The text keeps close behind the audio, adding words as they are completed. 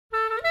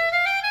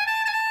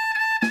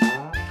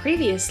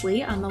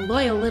Previously on the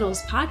Loyal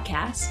Littles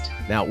podcast.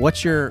 Now,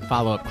 what's your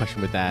follow-up question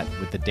with that,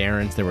 with the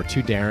Darrens? There were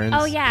two Darrens.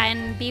 Oh, yeah,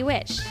 and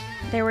Bewitched.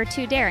 There were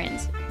two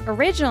Darrens.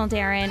 Original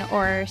Darren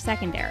or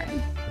second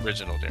Darren?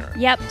 Original Darren.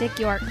 Yep, Dick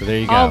York. So there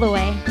you go. All the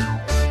way.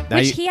 Now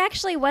Which he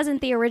actually wasn't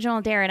the original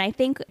Darren. I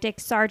think Dick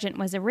Sargent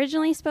was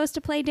originally supposed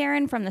to play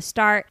Darren from the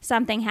start.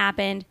 Something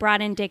happened,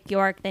 brought in Dick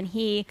York. Then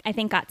he, I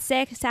think, got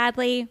sick,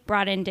 sadly,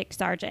 brought in Dick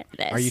Sargent.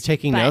 Are you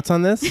taking notes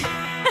on this?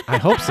 I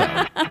hope so.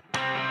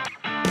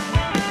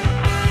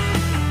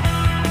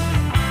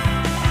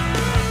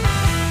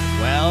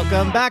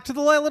 Welcome back to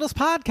the Loyal Littles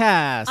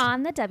podcast.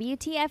 On the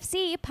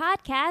WTFC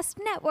Podcast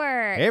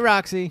Network. Hey,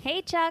 Roxy.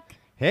 Hey, Chuck.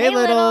 Hey,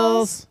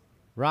 Littles.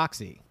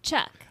 Roxy.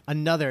 Chuck.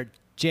 Another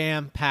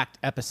jam-packed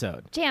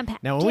episode.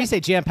 Jam-packed. Now, when we say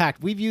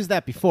jam-packed, we've used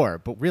that before,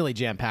 but really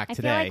jam-packed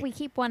today. I feel like we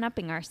keep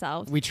one-upping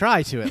ourselves. We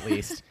try to, at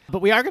least.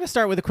 But we are going to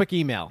start with a quick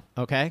email,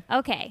 okay?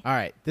 Okay. All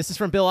right. This is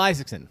from Bill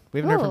Isaacson. We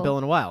haven't heard from Bill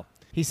in a while.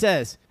 He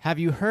says, have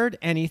you heard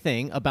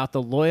anything about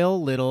the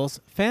Loyal Littles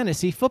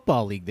Fantasy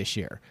Football League this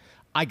year?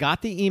 I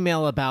got the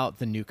email about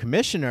the new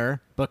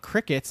commissioner, but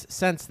crickets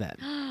since then.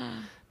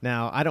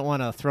 Now, I don't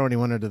want to throw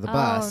anyone under the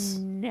bus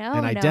and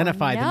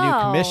identify the new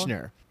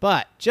commissioner.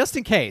 But just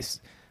in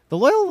case, the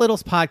Loyal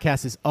Littles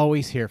podcast is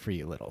always here for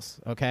you, Littles,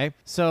 okay?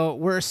 So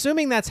we're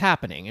assuming that's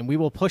happening, and we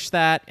will push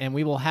that, and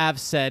we will have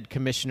said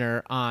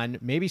commissioner on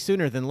maybe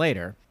sooner than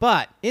later.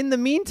 But in the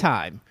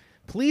meantime,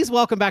 please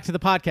welcome back to the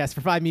podcast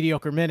for 5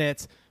 mediocre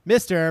minutes,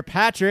 Mr.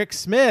 Patrick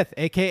Smith,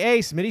 a.k.a.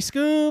 Smitty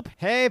Scoop.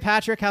 Hey,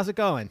 Patrick, how's it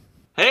going?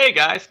 Hey,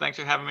 guys. Thanks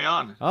for having me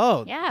on.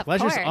 Oh, yeah,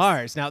 pleasure's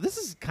ours. Now, this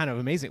is kind of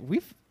amazing.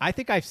 I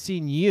think I've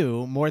seen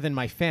you more than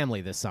my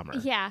family this summer.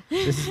 Yeah.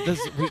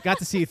 We got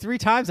to see you 3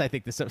 times, I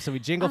think, this summer. So we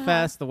Jingle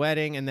Fest, the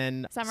wedding, and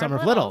then Summer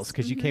of Littles,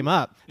 because you came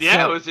up.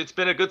 Yeah, it's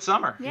been a good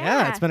summer.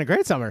 Yeah, it's been a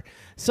great summer.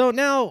 So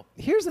now,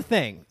 here's the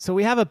thing. So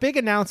we have a big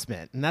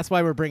announcement, and that's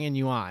why we're bringing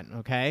you on,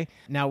 okay?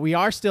 Now, we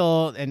are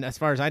still, and as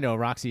far as I know,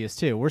 Roxy is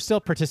too, we're still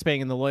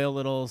participating in the Loyal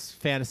Littles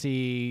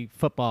Fantasy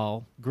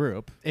Football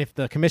group, if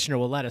the commissioner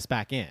will let us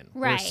back in.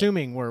 Right. We're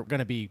assuming we're going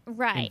to be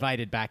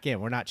invited back in.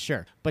 We're not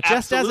sure. But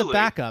just as a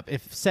backup,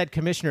 if said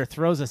commissioner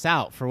throws us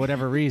out for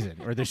whatever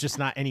reason, or there's just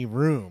not any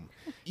room,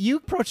 you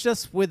approached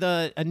us with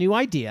a new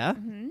idea,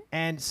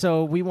 and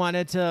so we're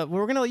going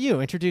to let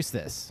you introduce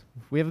this.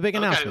 We have a big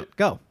announcement.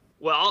 Go.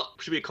 Well,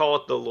 should we call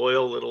it the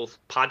Loyal Littles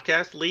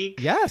Podcast League?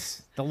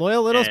 Yes, the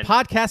Loyal Littles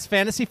Podcast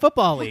Fantasy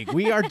Football League.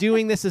 We are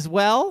doing this as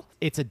well.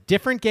 It's a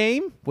different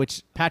game,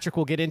 which Patrick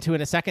will get into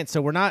in a second.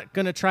 So we're not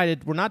going to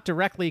we're not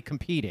directly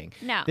competing.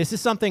 No. This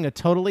is something a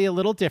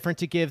little different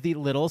to give the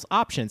Littles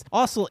options.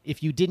 Also,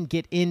 if you didn't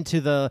get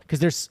into because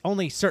there's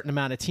only a certain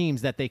amount of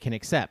teams that they can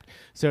accept.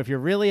 So if you're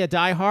really a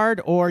diehard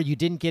or you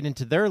didn't get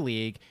into their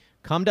league,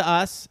 come to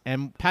us.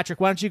 And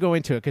Patrick, why don't you go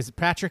into it? Because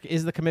Patrick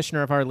is the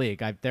commissioner of our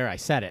league. I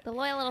said it. The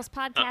Loyal Littles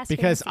Podcast.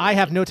 Because I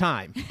have no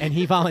time, and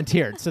he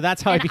volunteered. So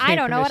that's how I became commissioner. I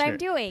don't know what I'm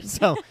doing.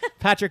 So,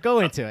 Patrick,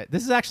 go into it.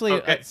 This is actually,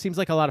 it seems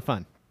like a lot of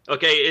fun.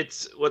 Okay,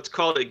 it's what's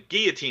called a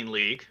guillotine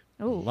league.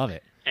 Ooh, love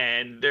it.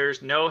 And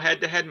there's no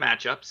head-to-head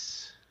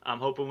matchups. I'm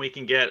hoping we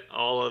can get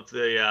all of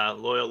the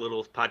Loyal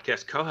Littles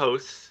Podcast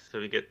co-hosts.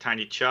 So we get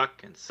Tiny Chuck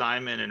and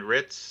Simon and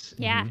Ritz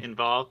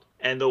involved.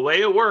 And the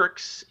way it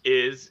works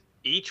is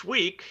each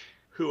week,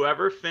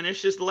 whoever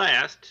finishes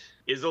last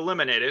is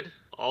eliminated.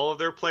 All of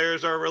their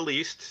players are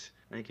released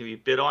and they can be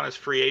bid on as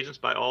free agents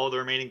by all of the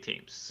remaining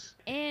teams.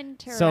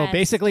 Interesting. So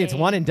basically, it's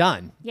one and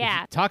done.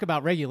 Yeah. Talk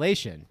about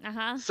regulation.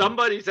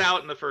 Somebody's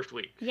out in the first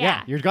week.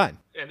 Yeah, you're done.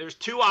 And there's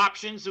 2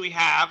 options we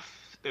have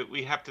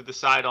to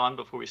decide on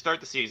before we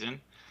start the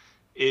season.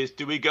 Is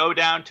do we go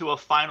down to a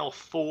final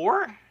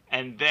 4,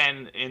 and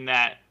then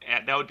that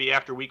would be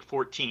after week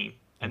 14.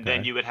 And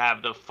then you would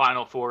have the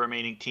final 4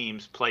 remaining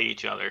teams play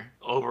each other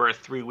over a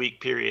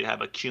 3-week period,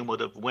 have a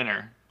cumulative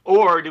winner.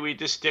 Or do we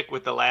just stick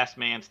with the last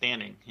man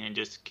standing and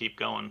just keep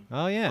going,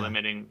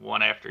 limiting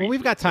one after each? Well,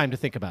 we've got time to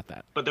think about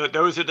that. But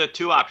those are the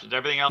 2 options.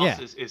 Everything else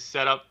is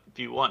set up. If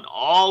you want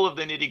all of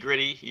the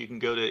nitty-gritty, you can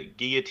go to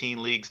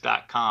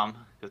guillotineleagues.com,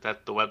 because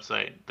that's the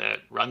website that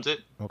runs it.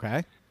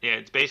 Okay. Yeah,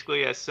 it's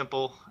basically as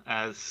simple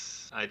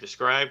as I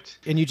described.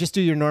 And you just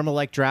do your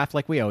normal draft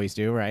like we always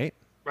do, right?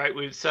 Right,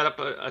 we've set up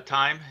a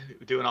time,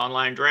 we do an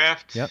online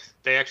draft. Yep.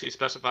 They actually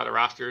specify the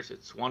rosters.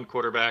 It's 1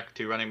 quarterback,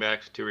 2 running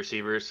backs, 2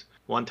 receivers,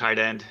 1 tight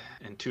end,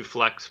 and 2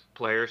 flex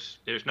players.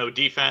 There's no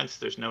defense.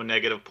 There's no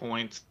negative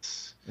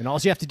points. And all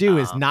you have to do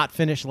is not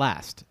finish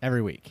last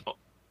every week.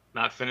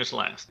 Not finish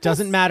last.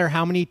 Doesn't matter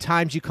how many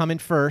times you come in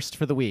first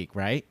for the week,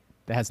 right?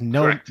 That has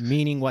no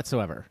meaning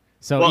whatsoever.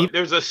 So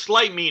there's a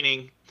slight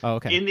meaning. Oh,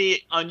 okay. In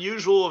the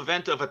unusual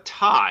event of a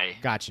tie.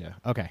 Gotcha.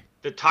 Okay.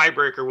 The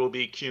tiebreaker will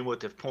be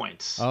cumulative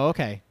points. Oh,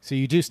 okay. So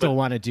you do still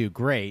want to do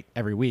great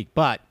every week,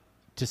 but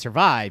to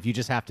survive, you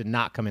just have to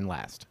not come in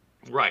last.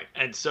 Right.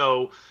 And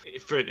so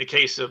for the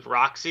case of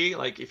Roxy,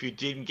 like if you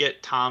didn't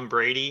get Tom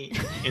Brady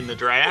in the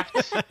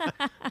draft,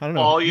 I don't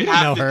know. all you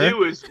have to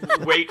do is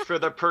wait for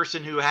the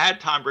person who had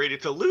Tom Brady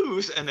to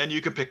lose, and then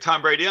you can pick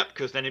Tom Brady up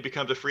because then he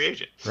becomes a free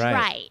agent.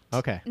 Right.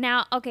 Okay.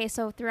 Now,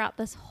 so throughout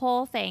this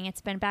whole thing,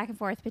 it's been back and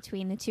forth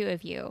between the two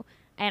of you.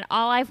 And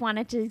all I've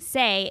wanted to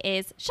say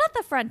is, shut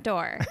the front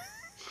door.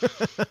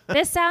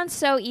 This sounds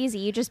so easy.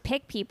 You just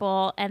pick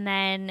people and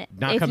then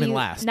not come in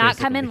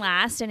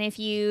last. And if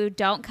you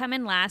don't come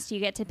in last, you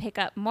get to pick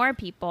up more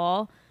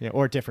people. Yeah,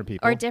 or different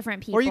people.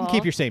 Or you can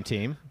keep your same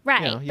team.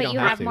 Right, but you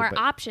have more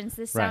options.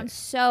 This sounds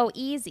so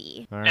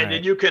easy. Right. And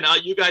then you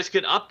guys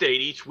can update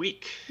each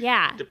week.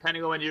 Yeah.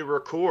 Depending on when you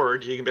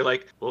record, you can be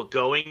like, well,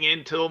 going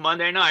into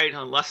Monday night,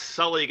 unless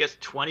Sully gets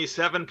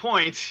 27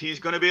 points, he's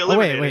going to be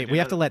eliminated. Oh, wait. We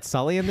have to let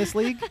Sully in this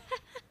league?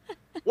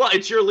 Well,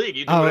 it's your league.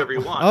 You do whatever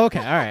you want. Okay.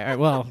 All right.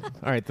 Well,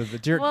 all right. The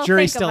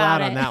jury's still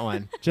out on that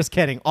one. Just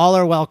kidding. All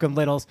are welcome,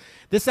 Littles.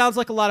 This sounds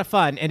like a lot of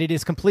fun, and it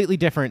is completely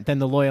different than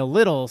the Loyal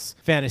Littles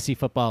Fantasy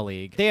Football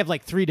League. They have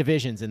like 3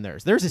 divisions in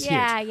theirs. Theirs is huge.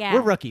 Yeah.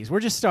 We're rookies.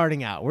 We're just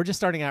starting out. We're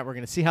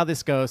going to see how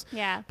this goes.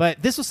 Yeah.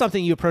 But this was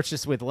something you approached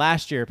us with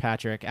last year,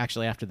 Patrick,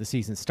 actually after the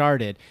season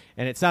started,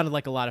 and it sounded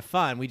like a lot of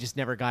fun. We just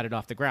never got it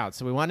off the ground.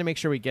 So we wanted to make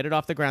sure we get it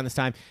off the ground this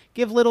time,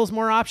 give Littles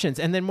more options,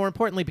 and then more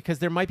importantly, because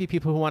there might be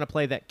people who want to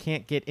play that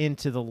can't get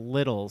into the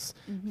Littles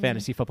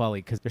Fantasy Football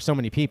League because there's so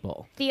many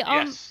people. The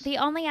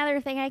only other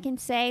thing I can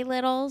say,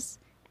 Littles,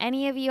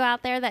 any of you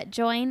out there that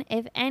join,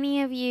 if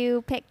any of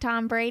you pick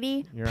Tom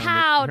Brady, you're to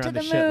on the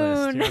the moon. Shit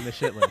list. You're on the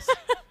shit list.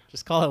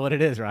 Just call it what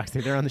it is,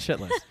 Roxy. They're on the shit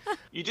list.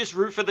 You just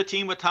root for the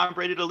team with Tom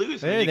Brady to lose.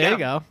 There you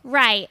go.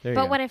 Right. There you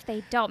But go. what if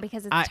they don't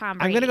because it's Tom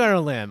Brady? I'm going to go on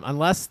a limb,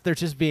 unless they're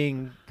just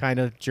being kind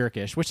of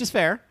jerkish, which is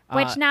fair.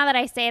 Which now that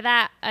I say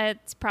that,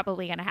 it's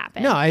probably going to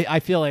happen. No,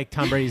 I feel like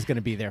Tom Brady's going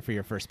to be there for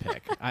your first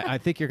pick. I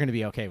think you're going to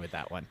be okay with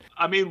that one.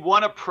 I mean,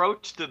 one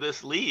approach to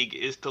this league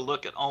is to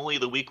look at only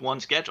the week 1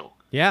 schedule.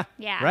 Yeah.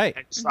 Right.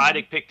 And try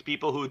to pick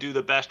people who do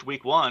the best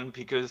week 1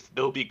 because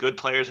there'll be good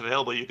players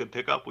available you can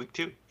pick up week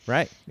 2.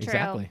 Right.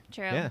 Exactly.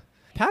 True. Yeah.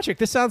 Patrick,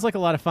 this sounds like a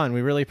lot of fun.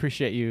 We really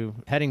appreciate you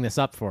heading this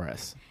up for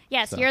us.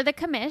 Yes, you're the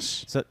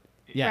commish. So,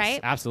 yes,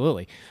 right?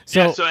 Absolutely.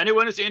 So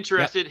anyone who's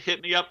interested,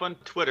 hit me up on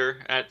Twitter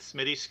at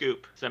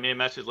SmittyScoop. Send me a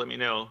message, let me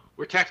know.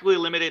 We're technically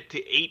limited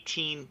to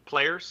 18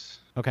 players.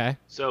 Okay.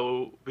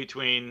 So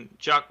between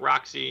Chuck,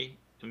 Roxy,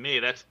 and me,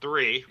 that's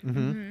 3.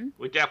 Mm-hmm.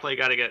 We definitely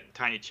got to get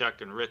Tiny Chuck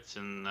and Ritz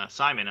and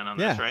Simon in on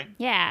this, right?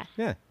 Yeah.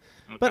 Yeah.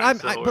 Okay,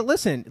 But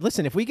listen.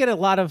 If we get a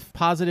lot of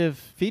positive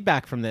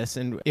feedback from this,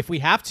 and if we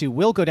have to,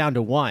 we'll go down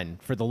to 1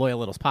 for the Loyal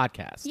Littles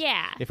podcast.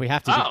 Yeah. If we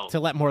have to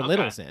let more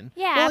Littles in.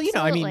 Yeah, well,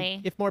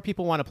 absolutely. if more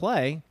people want to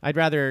play, I'd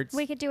rather.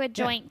 We could do a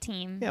joint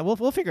team. Yeah,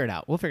 we'll figure it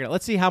out.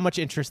 Let's see how much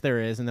interest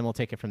there is, and then we'll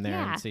take it from there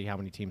and see how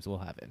many teams we'll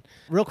have in.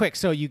 Real quick,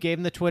 so you gave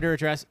them the Twitter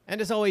address,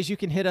 and as always, you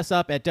can hit us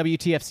up at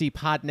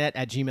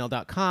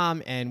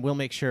wtfcpodnet@gmail.com, and we'll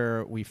make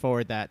sure we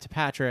forward that to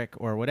Patrick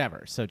or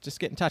whatever. So just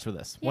get in touch with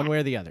us, one way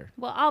or the other.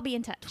 Well, I'll be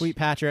in touch. Tweet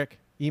Patrick.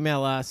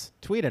 Email us,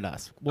 tweet at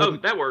us.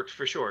 That works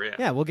for sure, yeah.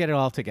 Yeah, we'll get it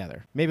all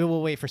together. Maybe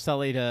we'll wait for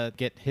Sully to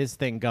get his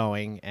thing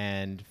going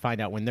and find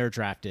out when their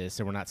draft is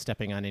so we're not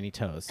stepping on any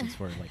toes since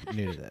we're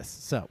new to this.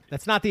 So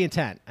that's not the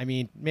intent. I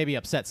mean, maybe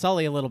upset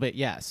Sully a little bit,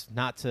 yes,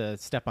 not to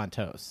step on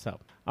toes. So,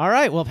 all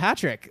right. Well,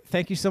 Patrick,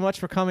 thank you so much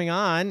for coming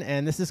on.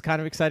 And this is kind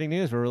of exciting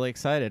news. We're really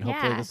excited. Yeah.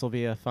 Hopefully this will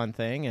be a fun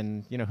thing.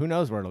 And, who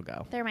knows where it'll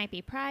go. There might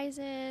be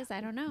prizes.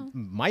 I don't know.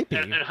 Might be.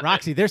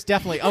 Roxy, there's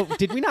definitely. Oh,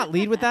 did we not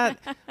lead with that?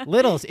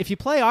 Littles, if you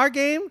play our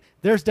game,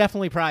 there's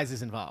definitely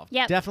prizes involved.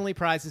 Yep. Definitely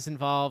prizes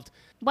involved.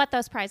 What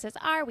those prizes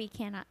are, we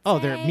cannot say. Oh,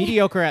 they're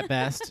mediocre at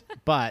best,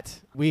 but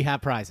we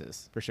have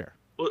prizes for sure.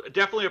 Well,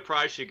 definitely a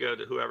prize should go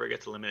to whoever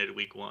gets eliminated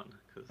week 1.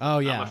 Oh,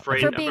 yeah. I'm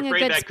afraid For being a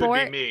good that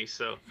sport. could be me.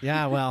 So.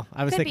 Yeah, well,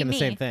 I was Could thinking be the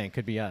same me. thing.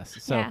 Could be us.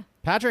 So, Yeah.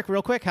 Patrick,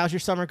 real quick, how's your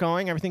summer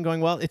going? Everything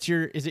going well? Is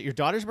it your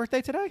daughter's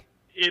birthday today?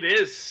 It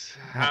is.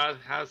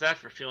 How's that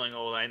for feeling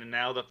old? I am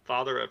now the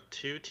father of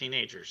 2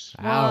 teenagers.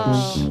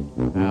 Ouch.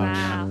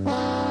 Wow.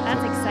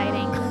 That's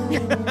exciting.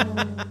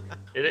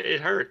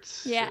 It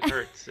hurts. Yeah. It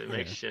hurts. It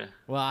makes you.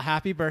 Well,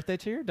 happy birthday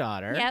to your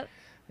daughter. Yep.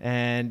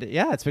 And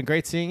yeah, it's been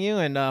great seeing you,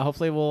 and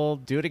hopefully we'll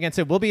do it again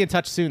soon. We'll be in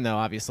touch soon, though,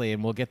 obviously,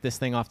 and we'll get this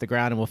thing off the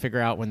ground, and we'll figure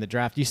out when the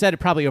draft. You said it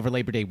probably over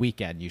Labor Day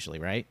weekend, usually,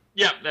 right?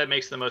 Yeah, that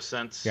makes the most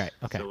sense. Right.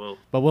 Okay. So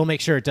But we'll make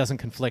sure it doesn't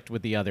conflict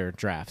with the other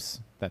drafts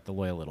that the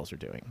Loyal Littles are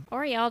doing.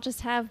 Or y'all just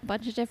have a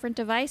bunch of different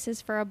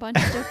devices for a bunch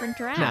of different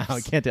drafts. No,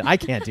 I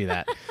can't do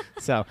that.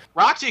 So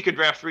Roxy could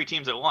draft 3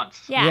 teams at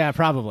once. Yeah.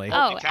 probably. Oh,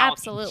 Talented.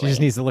 absolutely. She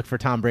just needs to look for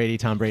Tom Brady.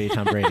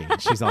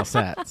 She's all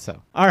set.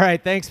 So, all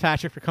right. Thanks,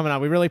 Patrick, for coming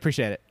on. We really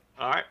appreciate it.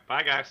 All right.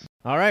 Bye, guys.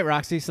 All right,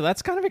 Roxy. So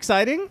that's kind of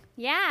exciting.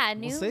 Yeah,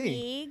 new see.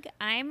 league.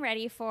 I'm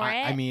ready for it.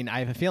 I mean, I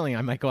have a feeling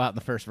I might go out in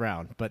the first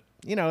round, but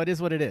it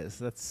is what it is.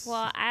 That's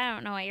Well, I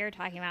don't know what you're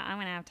talking about. I'm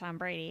going to have Tom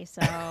Brady,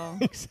 so.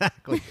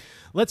 exactly.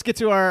 Let's get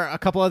to a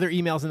couple other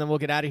emails, and then we'll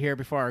get out of here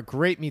before our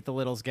great Meet the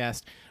Littles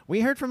guest.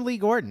 We heard from Lee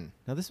Gordon.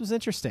 Now, this was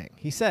interesting.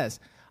 He says,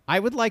 I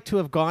would like to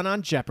have gone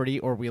on Jeopardy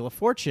or Wheel of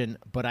Fortune,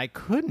 but I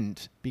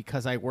couldn't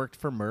because I worked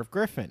for Merv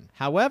Griffin.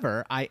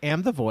 However, I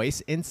am the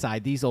voice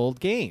inside these old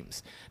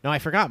games. Now, I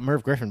forgot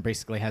Merv Griffin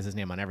basically has his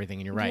name on everything,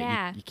 and you're right.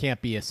 Yeah. You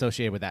can't be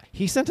associated with that.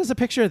 He sent us a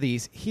picture of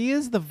these. He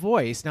is the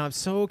voice. Now, I'm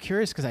so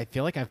curious because I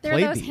feel like I've They're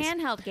played those these.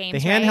 handheld games,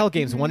 The handheld right?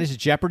 games. One is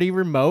Jeopardy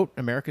Remote,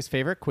 America's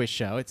favorite quiz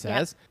show, it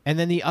says. Yep. And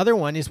then the other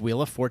one is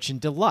Wheel of Fortune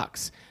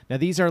Deluxe. Now,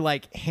 these are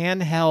like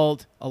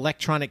handheld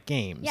electronic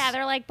games. Yeah,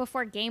 they're like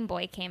before Game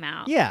Boy came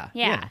out. Yeah.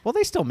 Well,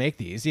 they still make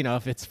these,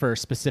 if it's for a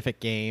specific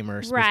game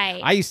or Right.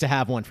 I used to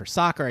have one for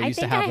soccer. I used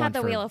to think have I one had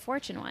the for Wheel of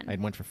Fortune one. I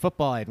had one for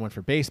football. I had one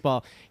for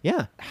baseball.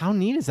 Yeah. How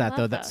neat is that,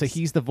 though? Love So those.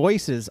 he's the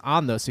voices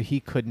on those, so he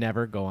could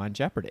never go on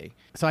Jeopardy.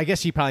 So I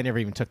guess he probably never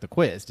even took the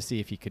quiz to see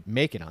if he could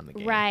make it on the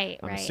game. Right,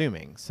 I'm right.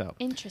 assuming. So.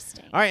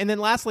 Interesting. All right. And then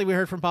lastly, we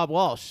heard from Bob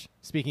Walsh.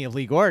 Speaking of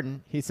Lee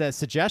Gordon, he says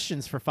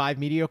suggestions for 5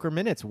 mediocre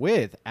minutes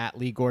with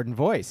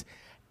 @LeeGordonVoice.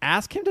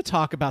 Ask him to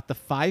talk about the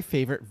 5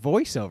 favorite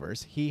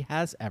voiceovers he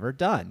has ever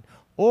done.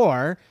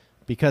 Or,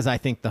 because I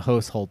think the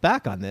hosts hold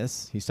back on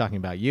this, he's talking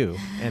about you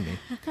and me.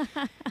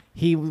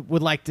 He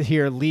would like to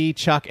hear Lee,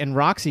 Chuck, and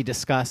Roxy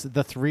discuss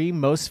the 3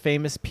 most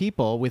famous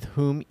people with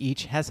whom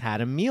each has had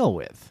a meal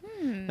with.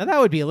 Now, that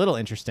would be a little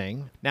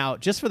interesting. Now,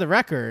 just for the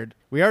record,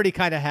 we already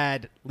kind of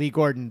had Lee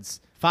Gordon's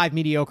 5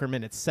 mediocre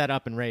minutes set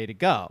up and ready to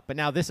go. But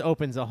now this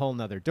opens a whole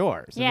nother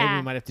door. So maybe Yeah.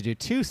 we might have to do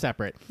 2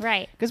 separate.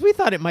 Right. Because we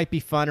thought it might be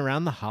fun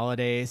around the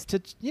holidays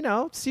to,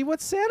 see what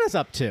Santa's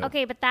up to.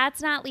 Okay, but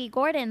that's not Lee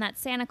Gordon. That's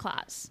Santa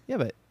Claus. Yeah,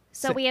 but...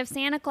 So we have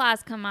Santa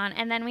Claus come on,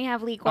 and then we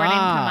have Lee Gordon come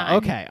on.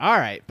 Okay. All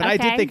right. But I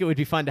did Okay. think it would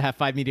be fun to have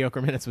 5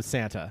 mediocre minutes with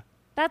Santa.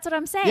 That's what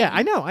I'm saying. Yeah,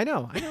 I know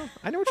what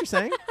you're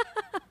saying.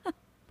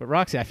 But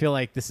Roxy, I feel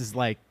like this is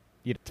like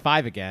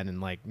 5 again,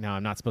 and no,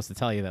 I'm not supposed to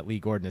tell you that Lee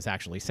Gordon is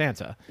actually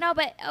Santa. No,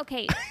 but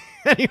okay.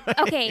 Anyway.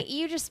 Okay,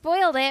 you just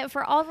spoiled it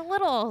for all the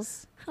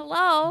littles.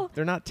 Hello.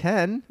 They're not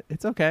 10.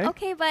 It's okay.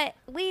 Okay, but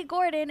Lee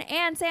Gordon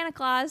and Santa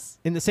Claus.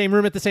 In the same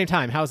room at the same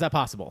time. How is that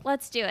possible?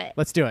 Let's do it.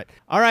 Let's do it.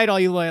 All right, all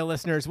you loyal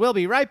listeners, we'll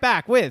be right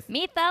back with...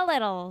 Meet the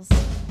Littles.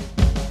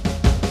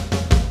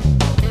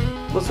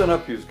 Listen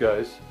up, you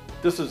guys.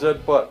 This is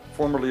Ed Butt,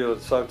 formerly of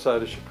the South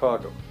Side of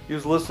Chicago.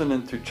 You're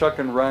listening to Chuck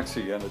and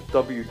Roxy on the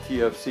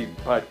WTFC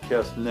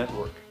Podcast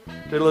Network.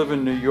 They live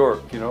in New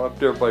York, up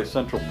there by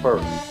Central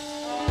Park.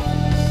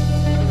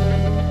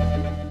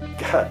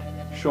 God,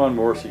 Sean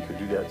Morrissey could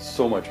do that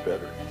so much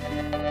better.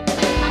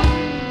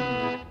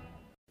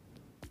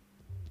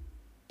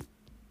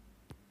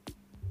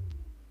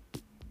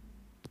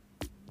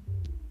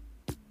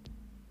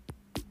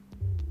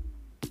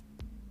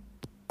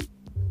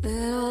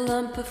 Little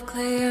lump of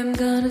clay, I'm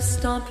gonna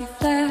stomp you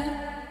flat.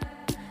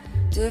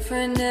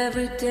 Different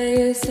every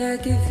day as I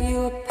give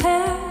you a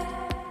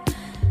pat.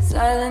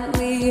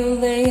 Silently you'll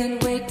lay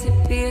and wait to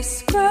be a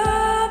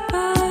scrub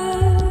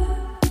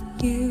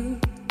of you.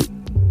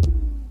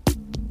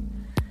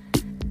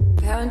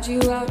 Pound you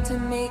out to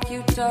make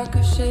you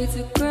darker shades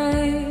of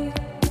gray.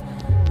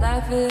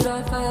 Laugh it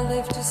off, I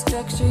live to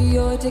structure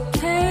your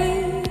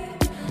decay.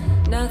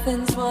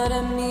 Nothing's what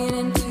I'm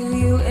meaning to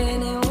you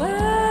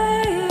anyway.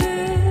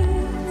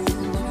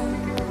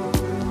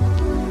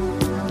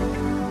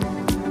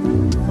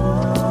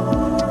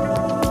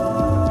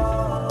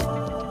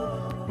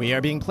 We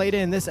are being played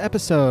in this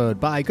episode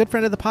by a good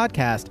friend of the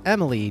podcast,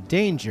 Emily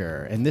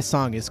Danger, and this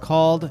song is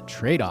called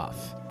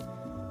Trade-Off.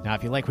 Now,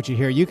 if you like what you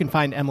hear, you can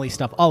find Emily's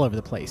stuff all over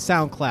the place.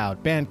 SoundCloud,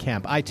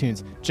 Bandcamp,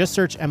 iTunes. Just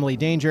search Emily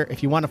Danger.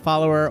 If you want to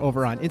follow her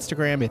over on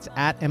Instagram, it's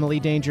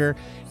 @EmilyDanger.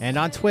 And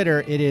on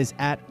Twitter, it is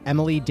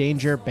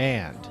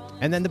 @EmilyDangerBand.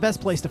 And then the best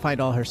place to find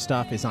all her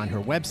stuff is on her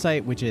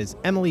website, which is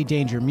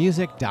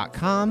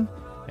emilydangermusic.com.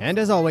 And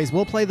as always,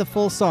 we'll play the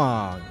full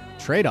song,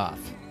 Trade-Off,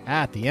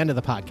 at the end of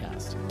the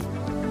podcast.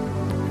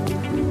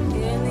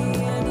 In the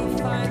end, you'll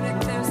find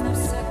that there's no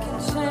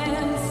second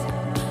chance.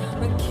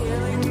 But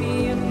killing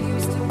me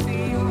appears to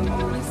be your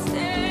only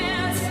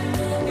stance.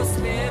 You'll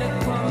spit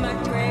upon my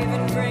grave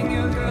and bring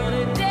your girl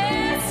to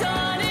dance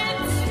on it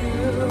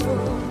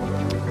too.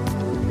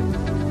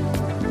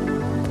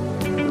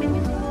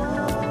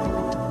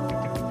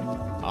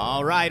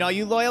 All right, all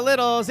you loyal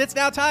littles, it's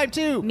now time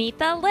to Meet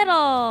the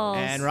Littles.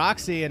 And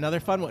Roxy, another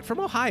fun one from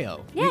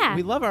Ohio. Yeah.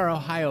 We love our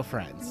Ohio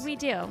friends. We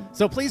do.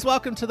 So please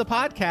welcome to the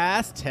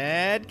podcast,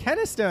 Ted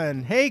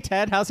Kenniston. Hey,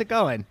 Ted, how's it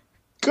going?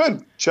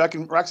 Good. Chuck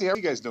and Roxy, how are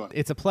you guys doing?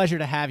 It's a pleasure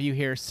to have you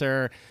here,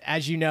 sir.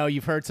 As you know,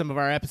 you've heard some of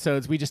our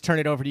episodes. We just turn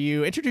it over to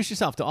you. Introduce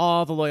yourself to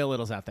all the loyal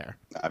littles out there.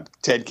 I'm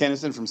Ted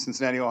Kenniston from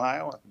Cincinnati,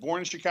 Ohio. Born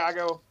in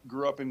Chicago,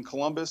 grew up in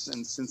Columbus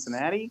and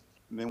Cincinnati,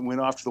 and then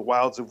went off to the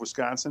wilds of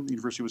Wisconsin, the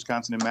University of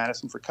Wisconsin in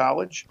Madison for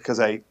college, because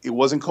it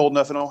wasn't cold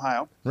enough in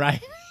Ohio,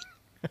 Right.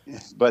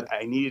 but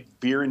I needed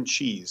beer and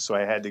cheese, so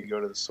I had to go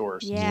to the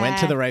source. Yeah. You went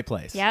to the right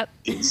place. Yep.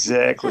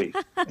 Exactly.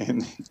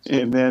 and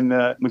then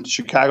went to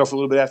Chicago for a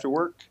little bit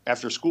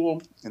after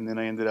school, and then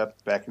I ended up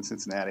back in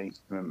Cincinnati.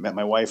 And met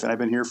my wife, and I've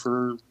been here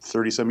for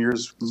 30-some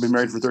years. Been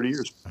married for 30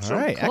 years. All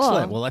right, cool.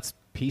 excellent. Well, let's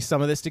piece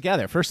some of this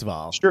together. First of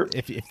all, Sure.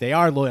 if they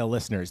are loyal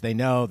listeners, they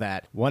know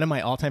that one of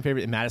my all-time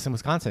favorite in Madison,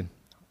 Wisconsin.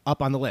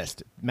 up on the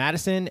list.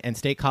 Madison and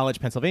State College,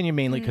 Pennsylvania,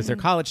 mainly because they're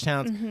college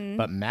towns.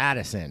 But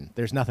Madison,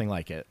 there's nothing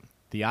like it.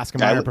 The Oscar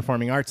Mayer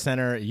Performing Arts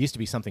Center, it used to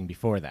be something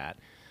before that.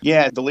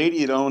 Yeah, the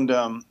lady that owned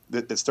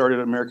that started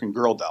American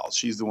Girl Dolls.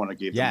 She's the one that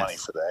gave the money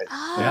for that.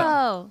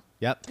 Oh.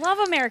 Yep. Love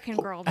American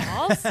Girl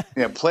Dolls.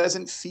 Yeah,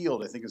 Pleasant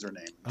Field, I think is her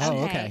name.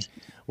 Oh, okay.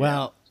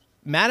 Well,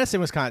 Madison,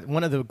 Wisconsin,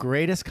 one of the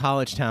greatest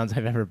college towns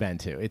I've ever been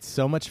to. It's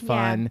so much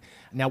fun.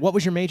 Now, what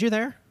was your major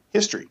there?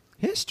 History.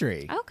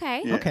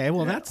 Okay. Yeah. Okay,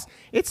 well,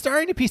 it's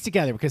starting to piece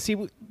together because, see,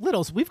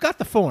 Littles, we've got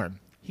the form.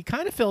 He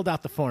kind of filled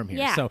out the form here.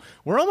 Yeah. So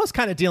we're almost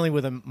kind of dealing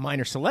with a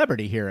minor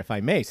celebrity here, if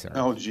I may, sir.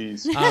 Oh,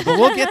 geez. But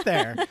we'll get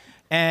there.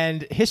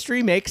 And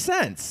history makes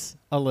sense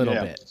a little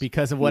bit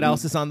because of what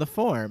else is on the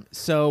form.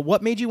 So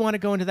what made you want to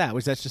go into that?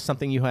 Was that just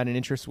something you had an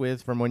interest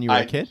with from when you were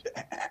a kid?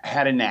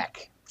 Had a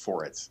knack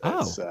for it.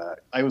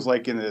 I was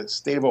like in the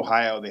state of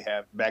Ohio,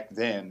 back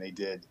then they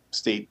did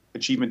state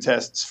achievement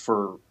tests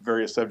for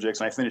various subjects.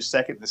 And I finished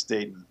second in the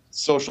state in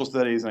social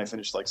studies, and I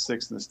finished like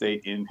sixth in the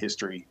state in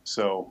history.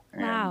 So,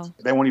 and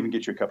they won't even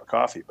get you a cup of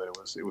coffee, but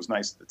it was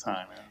nice at the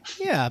time.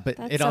 Yeah, but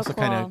That's it so also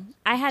cool. kind of...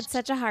 I had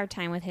such a hard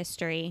time with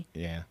history.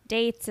 Yeah.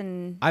 Dates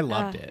and... I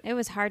loved it. It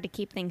was hard to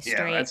keep things Yeah,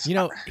 straight. You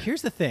know,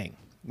 here's the thing.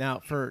 Now,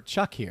 for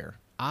Chuck here,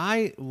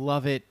 I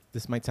love it.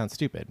 This might sound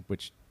stupid,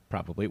 which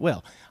probably it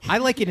will. I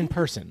like it in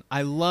person.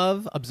 I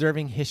love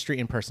observing history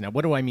in person. Now,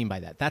 what do I mean by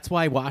that? That's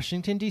why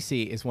Washington,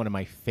 D.C. is one of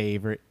my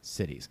favorite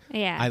cities.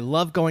 Yeah. I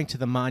love going to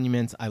the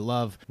monuments. I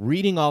love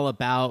reading all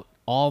about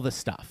all the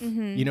stuff.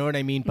 You know what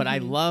I mean? But I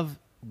love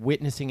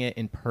witnessing it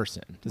in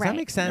person. Does that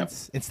make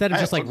sense? Yep. Instead of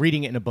just like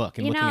reading it in a book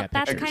and looking at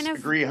pictures. Kind of,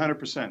 agree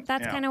 100%.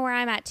 That's kind of where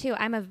I'm at too.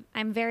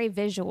 I'm very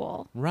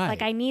visual. Right.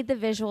 Like I need the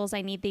visuals,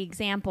 I need the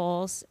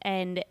examples,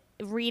 and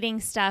reading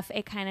stuff,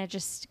 it kind of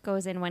just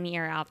goes in one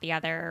ear out the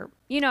other.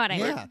 You know what I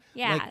mean?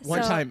 Yeah. Like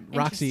one time,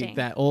 Roxy,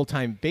 that old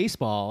time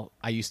baseball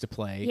I used to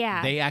play,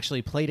 they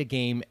actually played a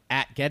game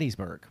at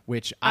Gettysburg,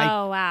 which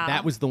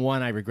that was the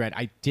one I regret.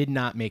 I did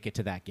not make it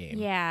to that game.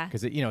 Yeah.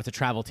 Because it's a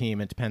travel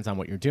team. It depends on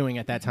what you're doing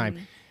at that time.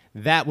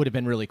 That would have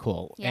been really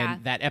cool. Yeah.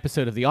 And that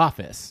episode of The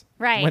Office.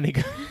 Right. When they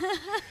go,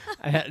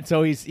 it's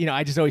always,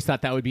 I just always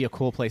thought that would be a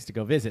cool place to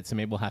go visit. So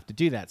maybe we'll have to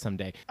do that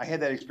someday. I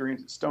had that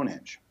experience at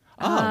Stonehenge.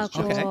 Oh,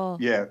 cool.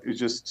 Okay. Yeah, it was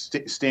just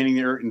standing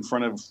there in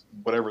front of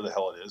whatever the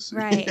hell it is.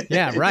 Right.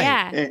 Yeah,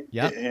 right.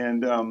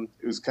 And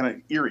it was kind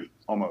of eerie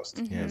almost.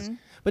 Yes.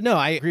 But no,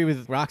 I agree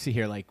with Roxy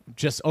here. Like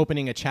just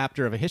opening a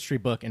chapter of a history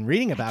book and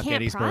reading about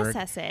Gettysburg.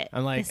 Process it.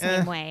 I'm like, the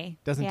same way.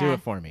 Doesn't do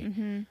it for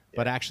me.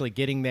 But actually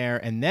getting there,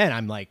 and then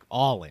I'm like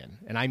all in,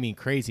 and I mean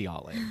crazy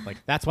all in. Like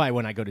that's why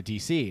when I go to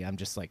DC, I'm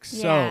just like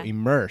so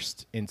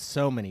immersed in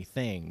so many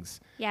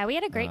things. Yeah, we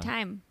had a great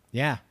time.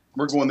 Yeah.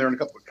 We're going there in a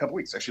couple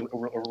weeks, actually,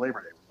 over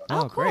Labor Day.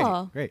 Oh,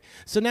 cool. Great.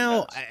 So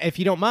now, if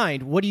you don't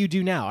mind, what do you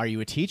do now? Are you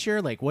a teacher?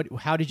 Like,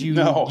 how did you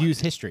use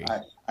history?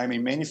 I'm a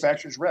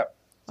manufacturer's rep.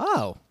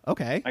 Oh,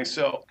 okay. I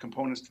sell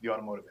components to the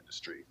automotive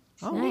industry.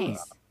 Oh, nice.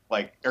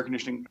 Like air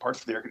conditioning, parts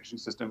for the air conditioning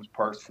systems,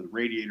 parts for the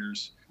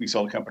radiators. We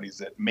sell to companies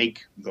that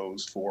make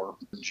those for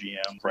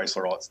GM,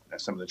 Chrysler, all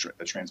that, some of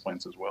the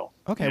transplants as well.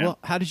 Okay, well,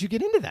 how did you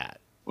get into that?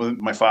 Well,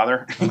 my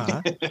father,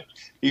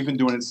 he's been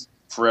doing it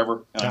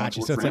forever.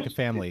 Gotcha. So it's like a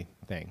family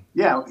thing.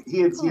 Yeah, he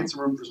had some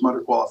room for some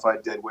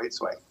underqualified dead weight,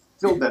 so I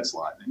filled that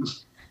slot in.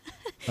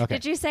 Okay.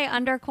 Did you say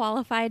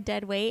underqualified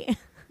dead weight?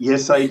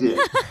 Yes, I did.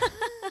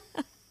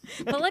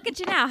 But look at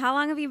you now. How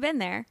long have you been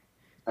there?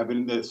 I've been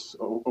in this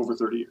over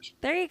 30 years.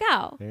 There you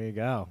go. There you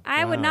go.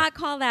 I would not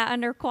call that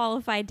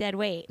underqualified dead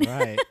weight.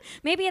 Right.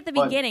 Maybe at the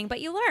beginning, but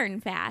you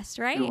learn fast,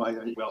 right?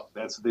 Well,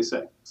 that's what they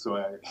say. So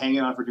I hang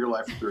on for dear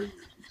life for 30 years.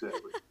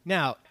 Exactly.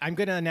 Now, I'm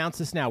going to announce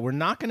this now. We're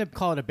not going to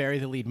call it a bury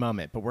the lead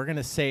moment, but we're going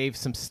to save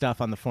some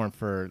stuff on the form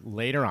for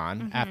later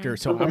on after.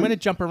 So I'm going to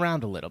jump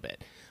around a little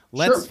bit.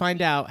 Let's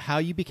find out how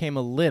you became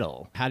a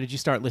little. How did you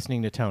start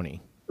listening to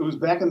Tony? It was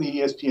back on the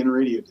ESPN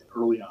radio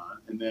early on,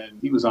 and then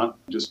he was on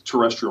just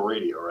terrestrial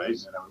radio, right?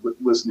 And I would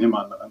listen to him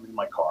in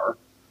my car.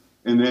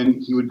 And then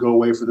he would go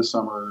away for the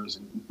summers,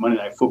 and Monday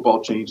Night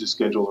Football changed his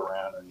schedule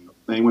around, and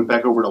then he went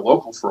back over to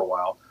local for a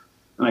while.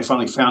 And I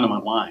finally found him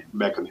online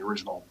back in the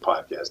original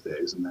podcast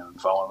days, and then I'm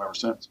following him ever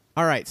since.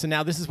 All right, so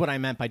now this is what I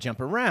meant by jump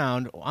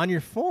around. On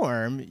your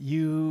form,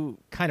 you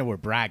kind of were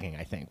bragging,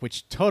 I think,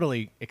 which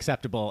totally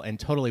acceptable and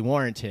totally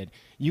warranted.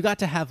 You got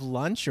to have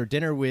lunch or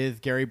dinner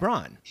with Gary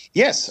Braun.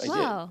 Yes, I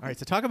did. All right,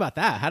 so talk about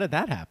that. How did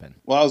that happen?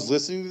 Well, I was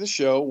listening to the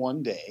show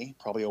one day,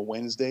 probably a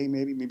Wednesday,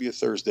 maybe a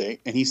Thursday,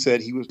 and he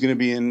said he was going to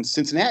be in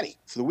Cincinnati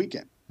for the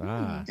weekend.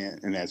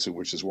 And that's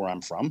which is where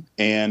I'm from.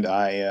 And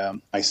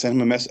I sent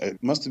him a message.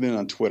 It must have been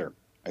on Twitter.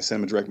 I sent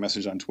him a direct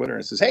message on Twitter,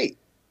 and it says, "Hey,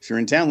 if you're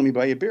in town, let me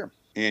buy you a beer."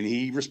 And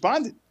he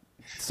responded.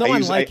 So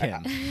unlike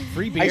him.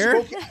 Free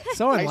beer?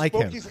 So unlike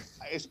him.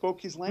 I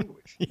spoke his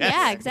language.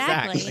 Yeah,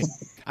 exactly.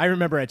 I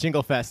remember at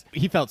Jingle Fest,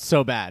 he felt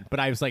so bad, but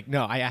I was like,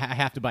 no, I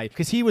have to buy it.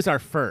 Because he was our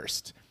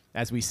first,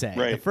 as we say.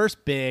 Right. The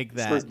first big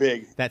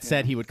that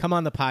said he would come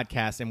on the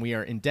podcast, and we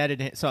are indebted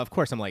to him. So, of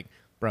course, I'm like,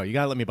 bro, you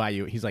got to let me buy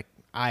you. He's like,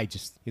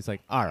 he's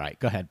like, all right,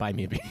 go ahead, buy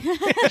me a beer.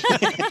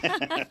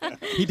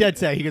 He did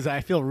say, he goes,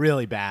 I feel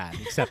really bad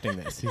accepting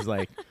this.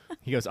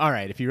 He goes, all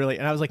right, if you really,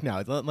 and I was like,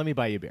 no, let me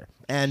buy you a beer.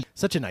 And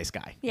such a nice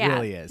guy. Yeah.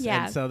 Really is.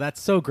 Yeah. And so that's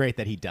so great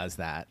that he does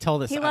that.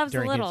 Told us He loves the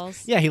during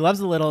littles. he loves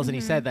the littles. And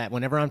he said that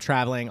whenever I'm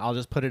traveling, I'll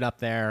just put it up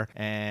there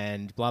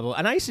and blah, blah.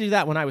 And I used to do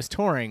that when I was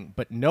touring,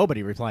 but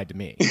nobody replied to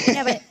me.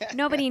 Yeah, but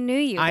nobody knew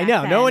you. I back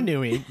know. then. No one knew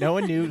me. No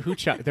one knew who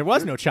Chuck. There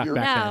was no Chuck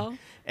back No. then.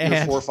 And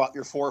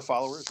Your four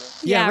followers,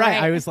 right? yeah, Yeah, right.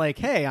 right. I was like,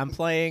 hey, I'm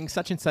playing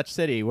such and such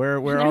city. Where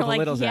And are they're all the like,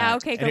 littles yeah, at?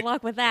 okay, And good it-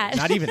 luck with that.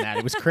 Not even that.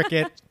 It was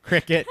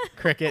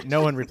cricket.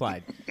 No one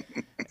replied.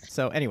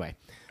 So anyway.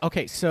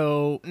 Okay,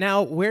 so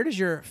now where does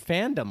your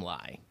fandom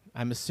lie?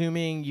 I'm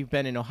assuming you've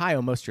been in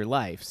Ohio most of your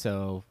life,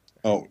 so...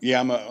 Oh,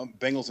 yeah, I'm a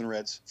Bengals and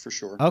Reds for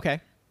sure.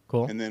 Okay,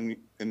 cool. And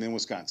then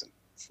Wisconsin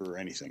for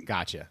anything.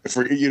 Gotcha.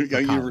 For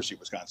University of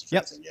Wisconsin for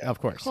Yep, anything, yeah. of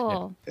course.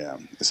 Cool. Yeah.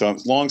 So I'm a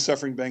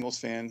long-suffering Bengals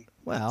fan.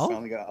 Well-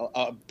 Finally got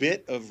a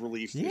bit of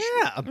relief this year.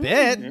 Yeah, a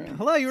bit. Yeah.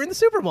 Hello, you were in the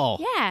Super Bowl.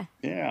 Yeah.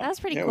 Yeah. That was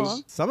pretty Yeah, it cool.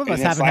 was- Some of and us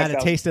then haven't had a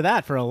 5,000 taste of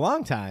that for a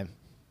long time.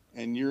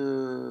 And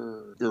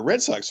you're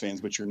Red Sox fans,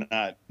 but you're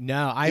not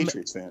No, I'm...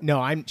 Patriots fan.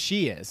 No,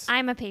 she is.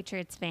 I'm a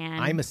Patriots fan.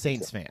 I'm a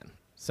Saints fan.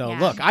 So Yeah.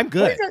 look, I'm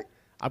good. Okay.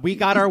 We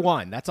got our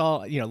one. That's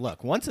all.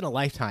 Look, once in a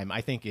lifetime,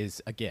 I think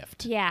is a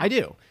gift. Yeah. I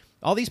do.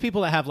 All these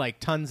people that have like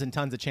tons and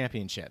tons of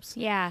championships.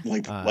 Yeah.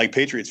 Like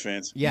Patriots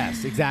fans.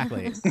 Yes,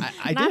 exactly.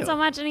 I Not do. so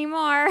much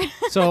anymore.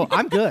 So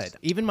I'm good.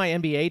 Even my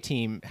NBA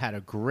team had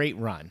a great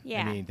run.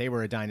 Yeah. I mean, they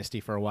were a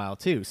dynasty for a while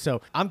too.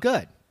 So I'm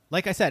good.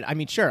 Like I said, I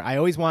mean, sure, I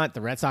always want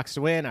the Red Sox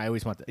to win. I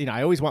always want,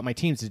 I always want my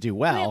teams to do I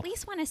well. at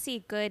least want to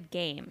see good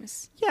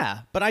games.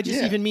 Yeah, but I just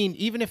Yeah.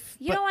 even if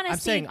You but don't want to I'm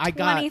see saying I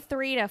got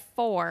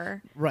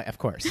 23-4. right, of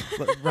course.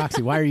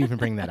 Roxy, why are you even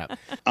bringing that up?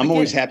 I'm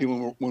always happy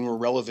when we're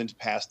relevant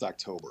past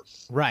October.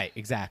 Right,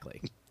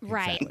 exactly.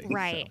 Right, Exactly.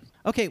 right.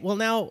 So- okay, well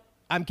now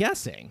I'm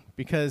guessing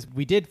because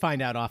we did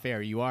find out off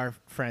air you are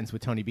friends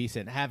with Tony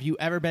Beeson. Have you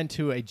ever been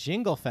to a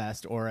Jingle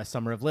Fest or a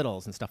Summer of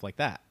Littles and stuff like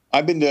that?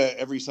 I've been to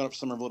every Summer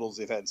of Littles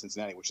they've had in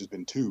Cincinnati, which has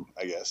been 2,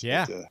 I guess.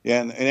 Yeah. But,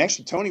 and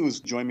actually Tony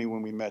joined me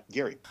when we met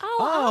Gary.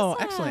 Oh,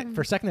 awesome. Excellent.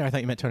 For a second there, I thought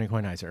you meant Tony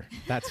Kornheiser.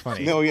 That's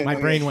funny. No, yeah, My no,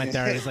 brain yeah. went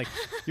there. And it's like,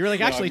 you were like,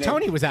 No, actually, I've never-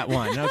 Tony was at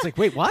one. And I was like,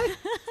 wait, what?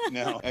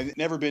 No, I've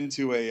never been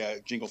to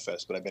a Jingle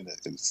Fest, but I've been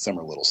to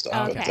Summer Little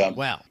stuff. Okay. But,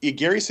 Well. yeah,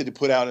 Gary said to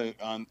put out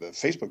on the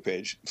Facebook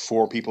page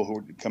for people who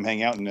would come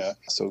hang out. And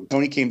so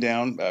Tony came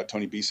down,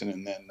 Tony Beeson,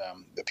 and then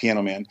the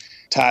piano man,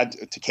 Todd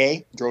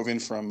Takei, drove in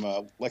from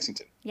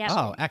Lexington. Yep.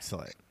 Oh,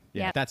 excellent.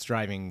 Yeah, Yep. that's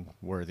driving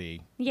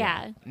worthy.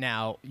 Yeah.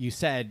 Now, you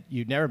said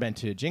you'd never been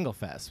to Jingle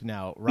Fest.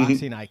 Now,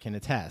 Roxy and I can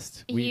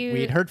attest.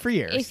 We'd heard for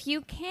years. If you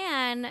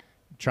can,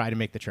 Try to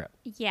make the trip.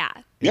 yeah.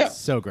 Yeah. It's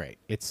so great.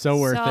 It's so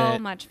worth it. So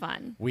much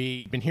fun.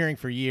 We've been hearing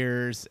for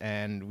years,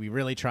 and we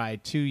really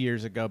tried 2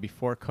 years ago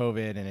before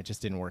COVID, and it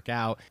just didn't work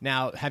out.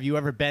 Now, have you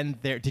ever been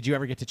there? Did you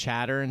ever get to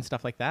Chatter and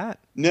stuff like that?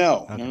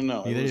 No. Okay. It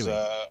Neither was, did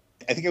we.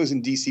 I think I was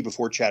in D.C.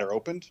 before Chatter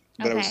opened,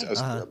 but Okay. I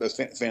was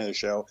a fan of the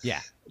show. Yeah.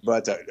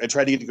 But I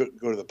tried to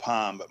go to the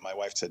Palm, but my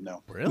wife said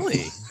no.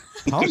 Really?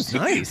 Palm's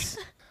nice.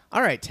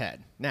 All right,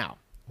 Ted. Now,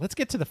 let's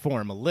get to the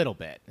forum a little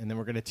bit, and then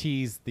we're going to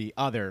tease the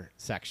other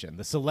section,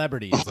 the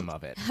celebrityism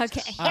of it.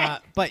 Okay.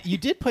 But you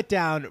did put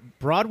down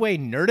Broadway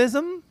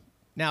nerdism.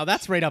 Now,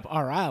 that's right up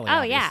our alley,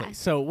 Oh, yeah. obviously.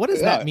 So what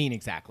does Yeah. that mean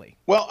exactly?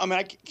 Well, I mean,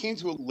 I came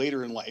to it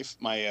later in life.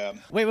 My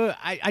Wait,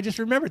 I just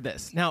remembered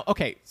this. Now,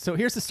 okay, so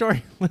here's the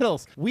story.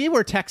 Littles, we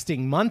were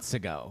texting months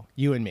ago,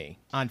 you and me,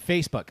 on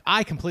Facebook.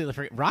 I completely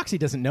forget. Roxy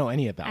doesn't know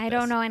any about I this.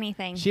 don't know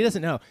anything. She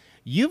doesn't know.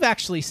 You've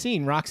actually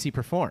seen Roxy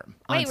perform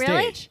on Wait, stage.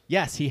 really?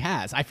 Yes, he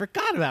has. I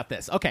forgot about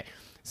this. Okay,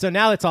 so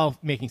now it's all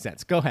making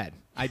sense. Go ahead.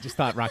 I just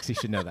thought Roxy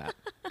should know that.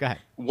 Go ahead.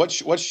 what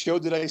show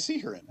did I see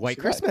her in? I White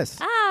forgot. Christmas.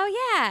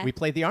 Oh, yeah. We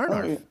played the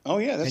Arnulf. Oh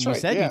yeah, that's and right. you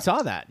said yeah. you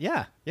saw that.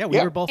 Yeah. Yeah, we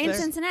Yeah. were both In there.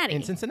 Cincinnati.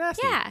 In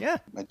Cincinnati. Yeah. Yeah.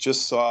 I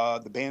just saw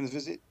the band's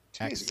visit.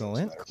 2 days ago, as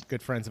a Excellent. matter of-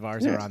 Good friends of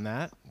ours Yeah. are on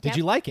that. Did Yep.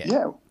 you like it?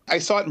 Yeah, I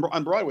saw it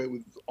on Broadway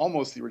with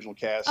almost the original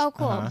cast. Oh,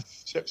 cool. Uh-huh.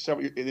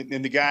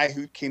 And the guy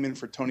who came in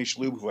for Tony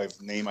Shalhoub, who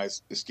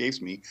escapes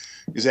me,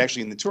 is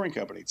actually in the touring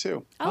company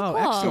too. Oh, cool.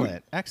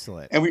 excellent.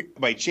 Excellent. And we,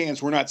 by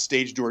chance, we're not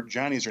stage door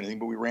Johnnies or anything,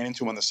 but we ran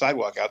into him on the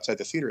sidewalk outside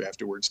the theater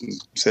afterwards and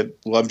said,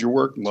 "Loved your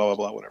work," blah blah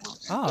blah, whatever.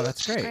 Oh,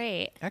 that's great.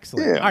 Great.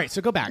 Excellent. Yeah. All right,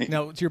 so go back.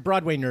 Now, to your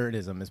Broadway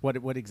nerdism is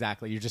what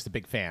exactly? You're just a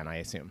big fan, I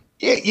assume.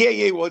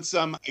 Yeah. Well, it's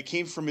it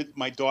came from it.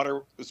 My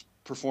daughter was a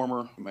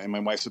performer, and my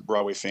wife's a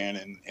Broadway fan,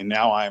 and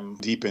now I'm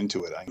deep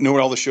into it. I know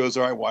what all the shows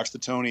are. I watch the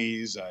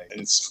Tonys.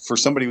 It's for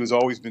somebody who's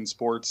always been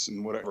sports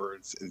and whatever.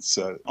 It's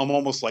I'm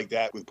almost like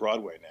that with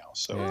Broadway now.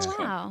 So it's Oh,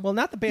 fun. wow. Well,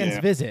 not the band's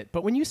Yeah. visit,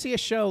 but when you see a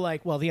show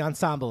like, the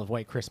Ensemble of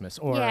White Christmas,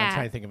 or I'm Yeah.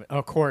 trying to think of it,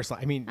 of course,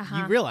 I mean,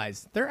 you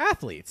realize they're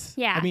athletes.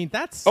 Yeah. I mean,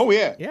 that's. Oh,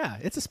 yeah. Yeah,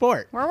 it's a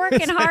sport. We're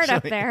working hard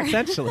up Essentially- there.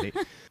 Essentially.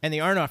 And the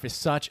Arnulf is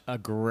such a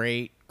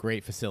great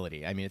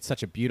facility. I mean, it's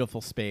such a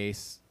beautiful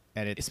space.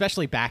 And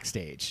especially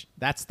backstage.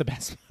 That's the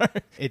best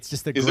part. It's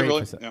just a Is it great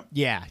really? facility.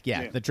 Yeah.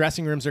 Yeah. Yeah. The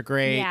dressing rooms are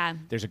great. Yeah.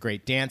 There's a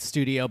great dance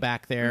studio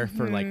back there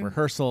for like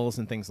rehearsals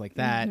and things like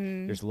that.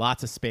 There's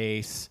lots of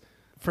space.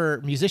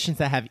 for musicians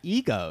that have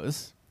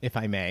egos, if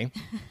I may,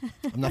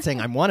 I'm not saying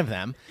I'm one of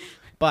them,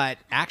 but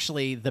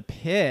actually the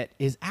pit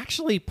is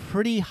actually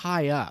pretty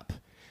high up.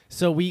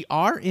 So we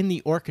are in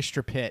the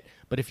orchestra pit,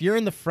 but if you're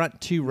in the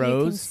front 2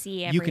 rows,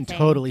 you can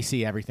totally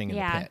see everything in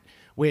the pit,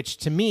 which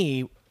to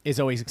me is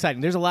always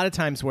exciting. There's a lot of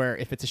times where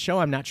if it's a show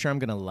I'm not sure I'm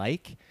going to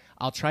like,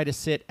 I'll try to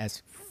sit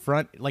as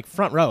front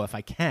row if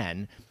I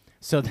can,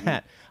 so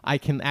that I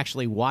can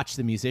actually watch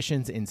the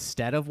musicians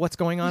instead of what's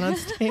going on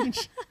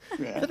stage.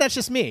 But that's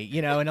just me,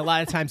 you know, and a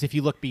lot of times if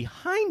you look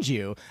behind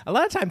you, a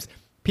lot of times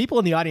people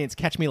in the audience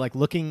catch me like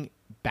looking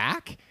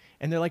back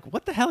and they're like,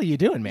 what the hell are you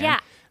doing, man? Yeah.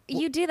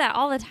 You do that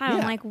all the time.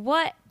 Yeah. I'm like,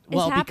 what is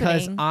Well, happening?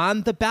 because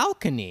on the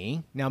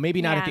balcony, now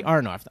maybe not at the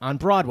Arnoff, on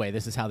Broadway,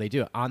 this is how they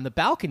do it. On the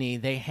balcony,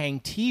 they hang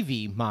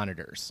TV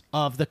monitors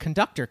of the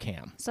conductor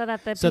cam. So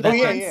that the so people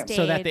that, on stage...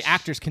 so that the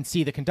actors can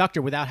see the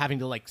conductor without having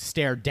to like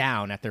stare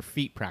down at their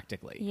feet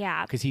practically.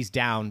 Yeah. Because he's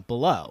down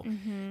below.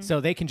 Mm-hmm.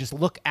 So they can just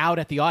look out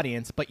at the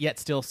audience, but yet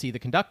still see the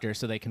conductor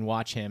so they can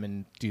watch him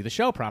and do the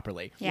show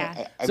properly.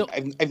 Yeah.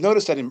 I've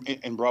noticed that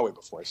in Broadway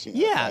before. I've seen that.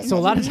 Yeah. So a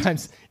lot of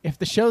times, if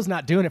the show's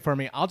not doing it for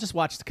me, I'll just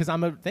watch because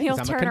I'm a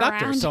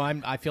conductor. Around. So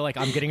I feel like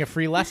I'm getting a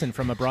free lesson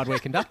from a Broadway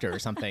conductor or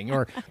something,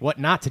 or what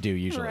not to do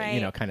usually,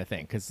 you know, kind of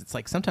thing. Because it's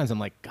like sometimes I'm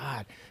like,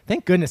 God,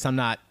 thank goodness I'm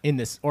not in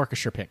this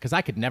orchestra pit because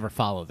I could never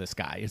follow this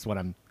guy. Is what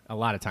I'm a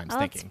lot of times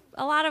thinking.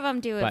 A lot of them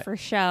do it for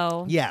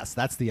show. Yes,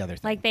 that's the other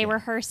thing. Like they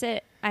rehearse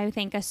it, I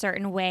think, a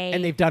certain way,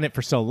 and they've done it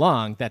for so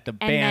long that the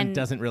band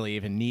doesn't really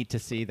even need to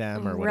see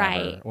them or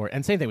whatever. Right.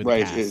 And same thing with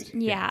the cast.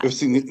 It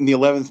was in the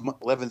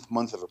 11th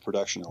month of a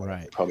production. Or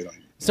whatever. They probably don't.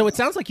 So it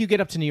sounds like you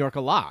get up to New York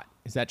a lot.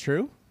 Is that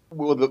true?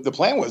 Well, the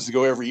plan was to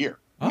go every year.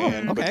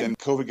 But then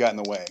COVID got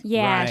in the way.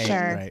 Yeah,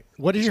 sure. Right.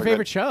 What is your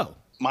favorite show?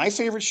 My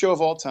favorite show of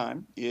all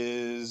time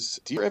is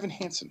Dear Evan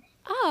Hansen.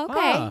 Oh,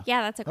 okay.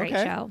 Yeah, that's a great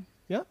show.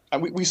 Yeah.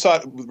 We saw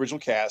it with the original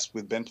cast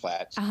with Ben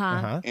Platt.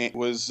 And it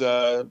was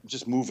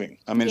just moving.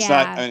 I mean, it's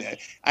not.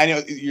 I know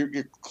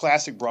your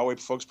classic Broadway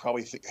folks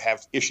probably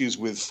have issues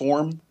with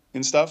form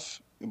and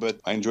stuff, but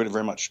I enjoyed it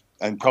very much.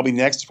 And probably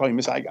next is probably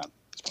Miss Saigon.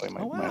 It's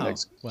probably my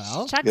next.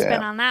 Well, Chuck's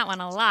been on that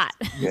one a lot.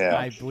 Yeah.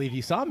 I believe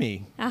you saw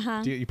me.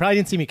 You probably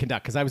didn't see me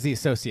conduct because I was the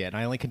associate. And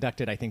I only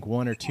conducted, I think,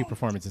 1 or 2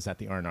 performances at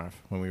the Arnoff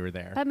when we were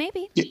there. But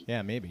maybe.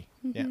 Yeah, maybe.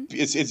 Yeah.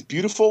 It's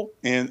beautiful,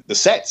 and the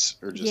sets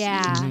are just.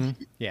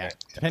 Yeah.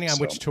 Depending on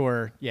which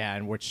tour,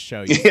 and which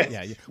show.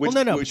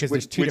 Because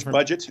there's 2 different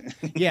budget.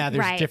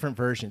 There's different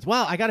versions.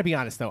 Well, I got to be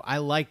honest though. I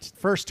liked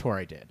first tour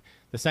I did.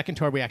 The second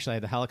tour, we actually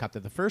had the helicopter.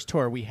 The first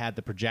tour, we had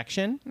the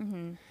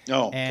projection.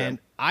 And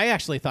I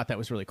actually thought that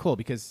was really cool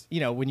because, you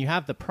know, when you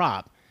have the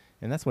prop,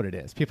 and that's what it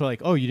is. People are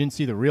like, oh, you didn't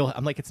see the real.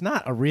 I'm like, it's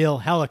not a real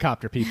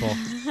helicopter, people.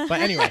 But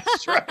anyway.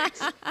 That's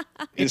right.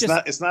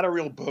 It's not a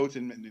real boat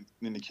in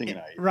the King and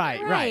I.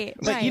 Right.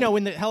 But, you know,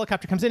 when the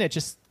helicopter comes in, it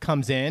just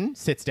comes in,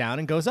 sits down,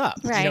 and goes up.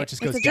 Right. You know, it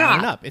just goes down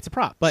and up. It's a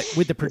prop. But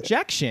with the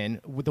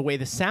projection, with the way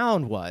the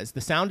sound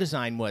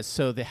design was,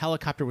 so the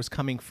helicopter was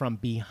coming from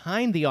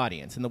behind the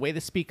audience, and the way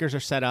the speakers are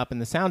set up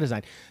and the sound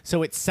design.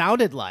 So it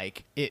sounded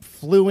like it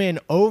flew in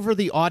over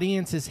the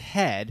audience's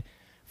head,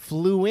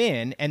 flew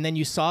in, and then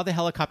you saw the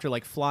helicopter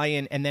like fly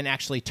in and then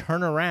actually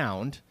turn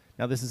around.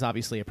 Now, this is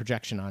obviously a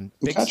projection on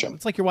big.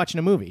 It's like you're watching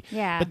a movie.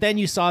 Yeah. But then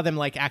you saw them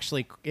like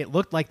actually, it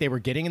looked like they were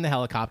getting in the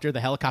helicopter. The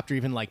helicopter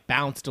even like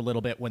bounced a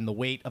little bit when the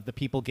weight of the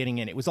people getting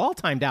in. It was all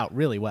timed out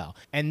really well.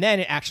 And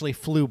then it actually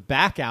flew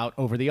back out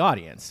over the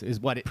audience is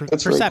what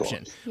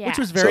perception, cool. which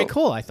was very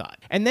cool, I thought.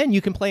 And then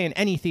you can play in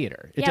any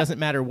theater. It doesn't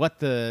matter what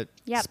the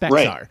specs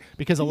are,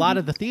 because a lot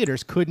of the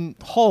theaters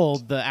couldn't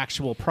hold the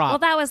actual prop. Well,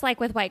 that was like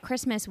with White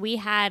Christmas. We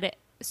had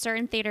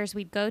certain theaters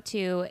we'd go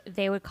to,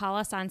 they would call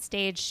us on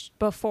stage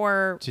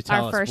before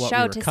our first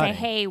show to say,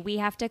 hey, we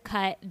have to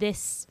cut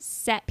this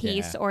set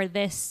piece or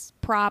this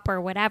prop or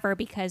whatever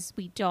because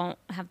we don't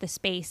have the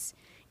space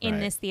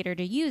in this theater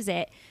to use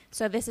it.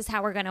 So this is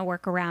how we're going to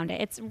work around it.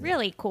 It's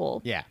really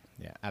cool. Yeah,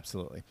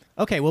 absolutely.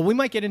 Okay, well, we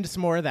might get into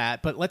some more of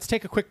that, but let's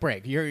take a quick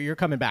break. You're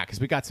coming back because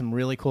we got some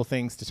really cool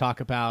things to talk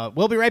about.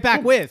 We'll be right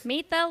back with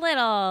Meet the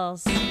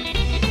Littles.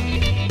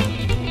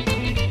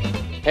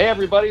 Hey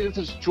everybody, this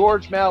is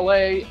George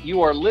Mallet.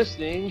 You are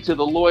listening to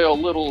the Loyal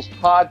Littles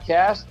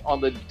podcast on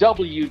the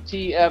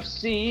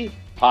WTFC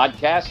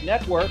Podcast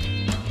Network.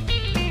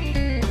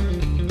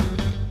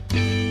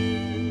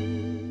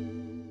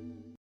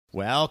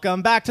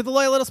 Welcome back to the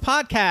Loyal Littles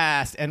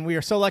podcast, and we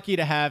are so lucky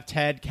to have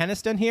Ted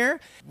Kenniston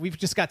here. We've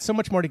just got so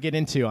much more to get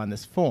into on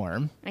this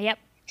form. Yep.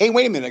 Hey,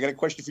 wait a minute. I got a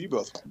question for you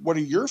both. What are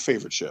your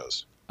favorite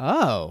shows?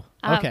 Oh,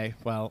 okay.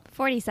 Well,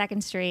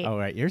 42nd Street. Oh,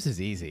 right. Yours is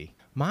easy.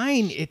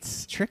 Mine,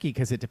 it's tricky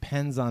because it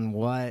depends on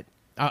what.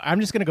 I'm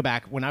just going to go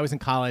back. When I was in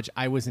college,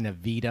 I was an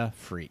Evita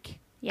freak.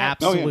 Yep.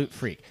 Absolute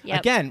freak. Yep.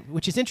 Again,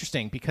 which is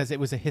interesting because it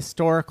was a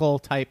historical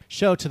type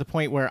show to the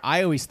point where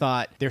I always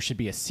thought there should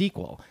be a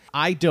sequel.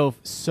 I dove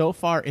so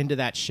far into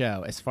that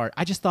show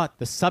I just thought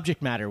the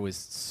subject matter was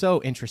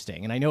so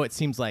interesting. And I know it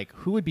seems like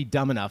who would be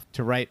dumb enough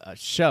to write a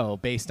show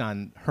based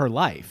on her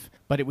life?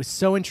 But it was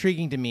so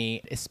intriguing to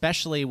me,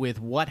 especially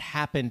with what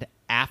happened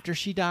after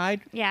she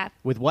died. Yeah.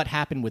 With what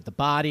happened with the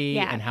body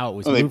and how it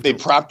was moved. They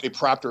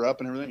propped her up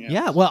and everything.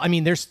 Yeah. Well, I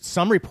mean, there's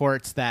some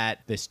reports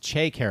that this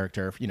Che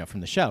character, from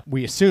the show,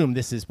 we assume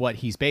this is what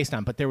he's based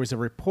on, but there was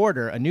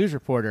a news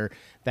reporter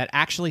that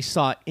actually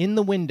saw in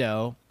the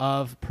window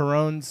of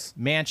Perón's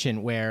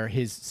mansion where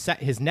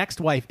his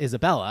next wife,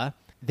 Isabella,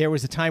 there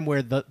was a time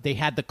where they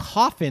had the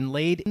coffin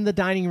laid in the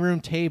dining room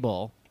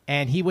table,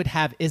 and he would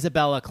have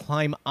Isabella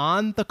climb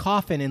on the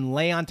coffin and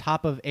lay on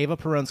top of Eva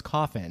Perón's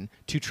coffin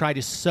to try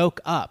to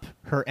soak up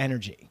her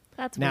energy.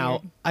 That's now,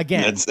 weird.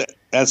 Again,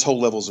 that's whole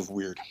levels of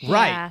weird.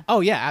 Right. Yeah.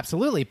 Oh, yeah,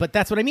 absolutely. But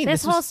that's what I mean.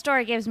 This whole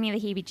story gives me the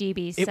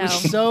heebie-jeebies. It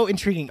was so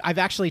intriguing. I've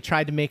actually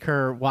tried to make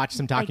her watch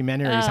some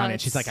documentaries on it.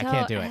 She's like, I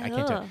can't do it. I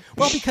can't do it.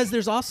 Well, because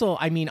there's also,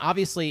 I mean,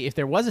 obviously, if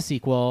there was a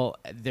sequel,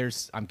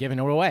 I'm giving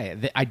it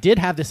away. I did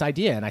have this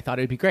idea, and I thought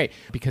it would be great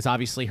because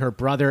obviously her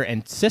brother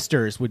and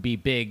sisters would be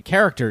big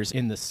characters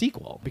in the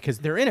sequel because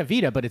they're in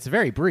Evita, but it's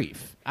very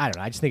brief. I don't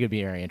know. I just think it would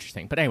be very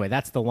interesting. But anyway,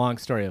 that's the long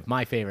story of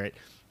my favorite.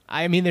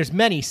 I mean, there's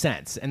many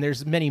scents, and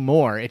there's many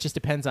more. It just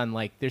depends on,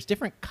 there's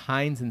different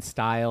kinds and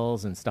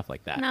styles and stuff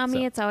like that.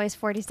 Me, it's always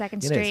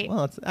 42nd Street.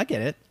 Well, I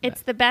get it.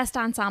 It's the best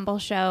ensemble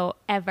show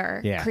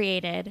ever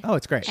created. Oh,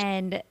 it's great.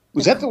 And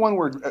was that the one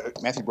where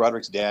Matthew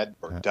Broderick's dad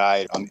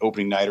died on the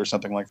opening night or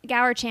something like that?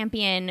 Gower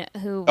Champion,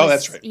 who was,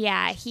 that's right.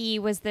 Yeah, he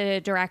was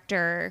the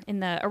director in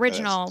the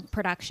original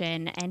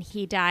production, and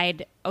he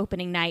died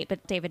opening night.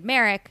 But David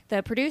Merrick,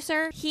 the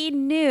producer, he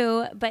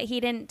knew, but he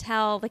didn't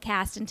tell the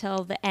cast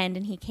until the end,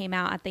 and he came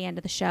out at the end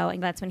of the show,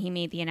 and that's when he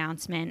made the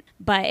announcement.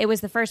 But it was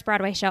the first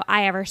Broadway show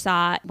I ever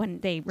saw when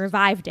they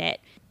revived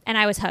it. And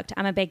I was hooked.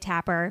 I'm a big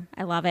tapper.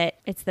 I love it.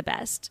 It's the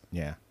best.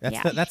 Yeah.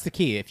 That's the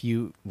key. If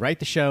you write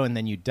the show and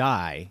then you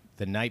die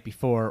the night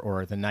before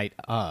or the night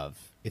of,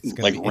 it's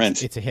gonna like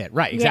Rent. It's a hit.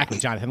 Right, exactly.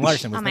 Yeah. Jonathan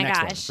Larson was the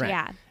next one. Right.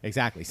 Yeah.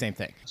 Exactly, same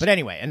thing. But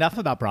anyway, enough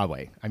about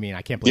Broadway. I mean,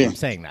 I can't believe I'm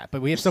saying that,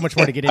 but we have so much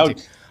more to get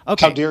into.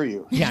 Okay. How dare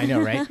you? Yeah, I know,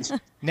 right?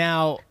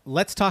 Now,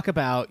 let's talk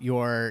about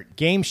your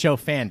game show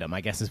fandom,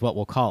 I guess is what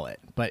we'll call it.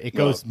 But it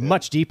goes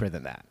much deeper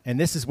than that. And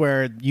this is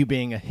where you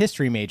being a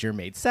history major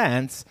made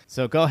sense.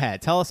 So go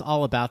ahead. Tell us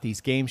all about these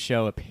game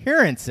show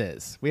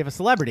appearances. We have a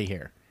celebrity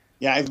here.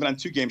 Yeah, I've been on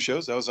 2 game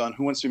shows. I was on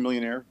Who Wants to Be a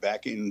Millionaire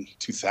back in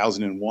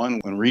 2001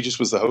 when Regis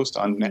was the host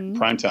on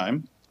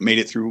primetime. Made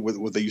it through with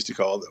what they used to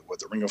call the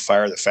Ring of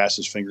Fire, the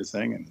fastest finger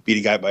thing, and beat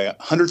a guy by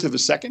 1/100th of a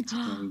second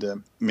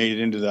and made it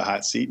into the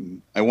hot seat.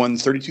 And I won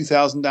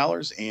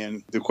 $32,000.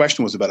 And the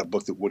question was about a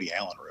book that Woody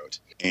Allen wrote.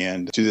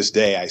 And to this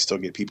day, I still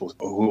get people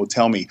who will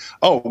tell me,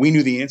 "Oh, we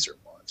knew the answer."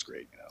 Well, that's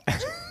great.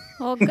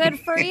 Well, good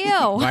for you.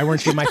 Why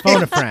weren't you my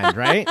phone a friend,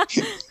 right?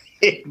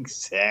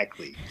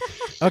 Exactly.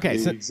 Okay,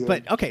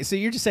 so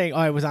you're just saying,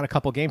 I was on a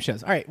couple game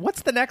shows. All right,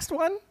 what's the next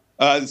one?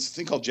 This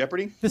thing called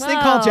Jeopardy. This thing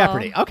called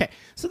Jeopardy. Okay,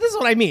 so this is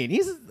what I mean.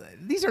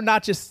 These are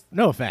not just,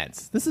 no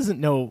offense, this isn't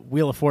no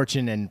Wheel of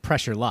Fortune and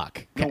Pressure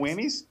Luck. No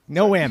whammies?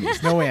 No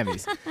whammies, no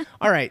whammies.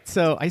 All right,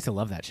 so I used to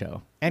love that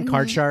show. And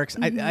Card Sharks.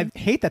 I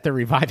hate that they're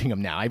reviving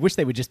them now. I wish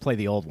they would just play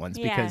the old ones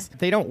because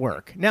they don't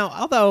work. Now,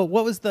 although,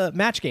 what was the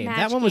Match Game?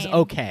 That one was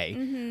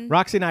okay.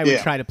 Roxy and I would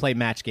try to play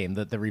Match Game,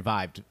 the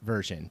revived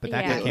version, but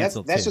that got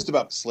canceled That's too. just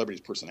about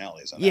celebrities'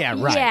 personalities. On yeah,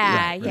 that.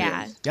 right.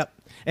 Yeah. Yep.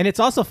 And it's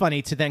also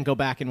funny to then go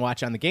back and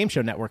watch on the Game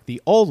Show Network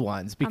the old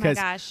ones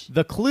because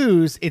the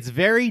clues, it's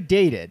very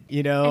dated,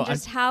 And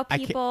just how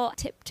people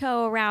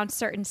tiptoe around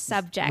certain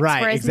subjects.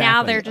 Right, whereas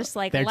now they're just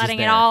letting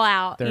it all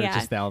out. They're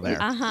just all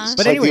there. Uh-huh.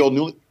 But anyway,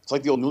 it's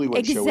like the old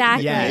Newlywed show.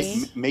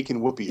 Exactly.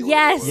 Making Whoopi.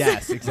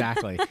 Yes,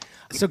 exactly.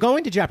 So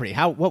going to Jeopardy,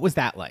 what was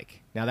that like?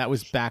 Now, that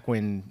was back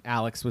when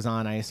Alex was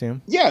on, I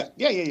assume? Yeah.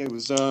 It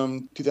was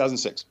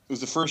 2006. It was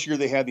the first year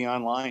they had the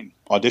online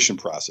audition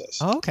process.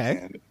 Oh, okay.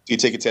 And you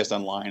take a test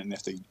online, and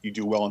if you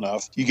do well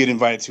enough, you get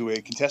invited to a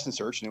contestant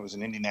search, and it was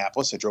in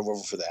Indianapolis. I drove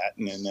over for that,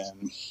 and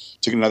then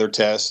took another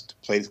test,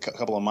 played a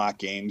couple of mock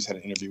games, had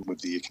an interview with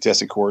the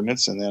contestant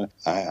coordinates, and then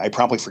I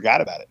promptly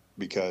forgot about it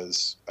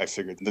because I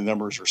figured the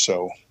numbers were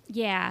so...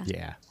 Yeah.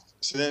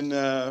 So then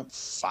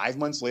 6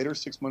 months later,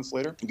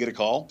 I get a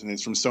call, and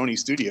it's from Sony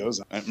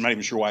Studios. I'm not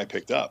even sure why I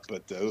picked up,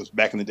 but it was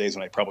back in the days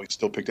when I probably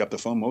still picked up the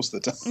phone most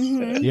of the time.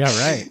 Mm-hmm. Yeah,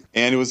 right.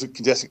 And it was a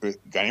contestant, a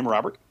guy named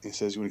Robert. He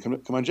says, "You want to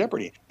come on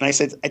Jeopardy?" And I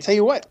said, "I tell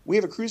you what, we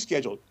have a cruise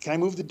scheduled. Can I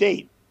move the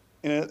date?"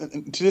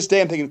 And to this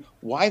day, I'm thinking,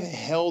 why the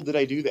hell did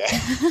I do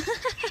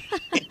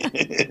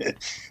that?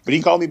 But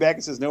he called me back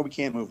and says, "No, we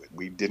can't move it.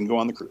 We didn't go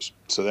on the cruise."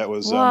 So that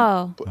was...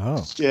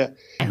 Yeah.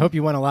 I hope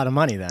you won a lot of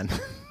money then.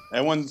 I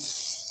won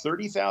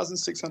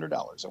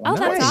 $30,600. Oh,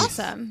 that's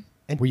awesome.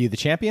 And were you the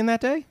champion that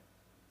day?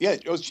 Yeah,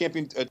 I was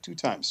champion 2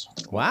 times.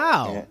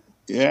 Wow.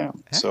 Yeah.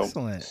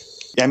 Excellent.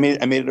 So, I made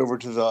it over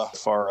to the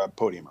far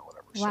podium or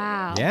whatever.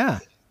 Wow. So, yeah.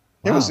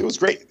 It was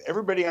great.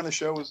 Everybody on the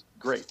show was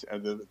great.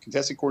 The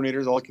contestant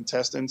coordinators, all the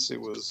contestants. It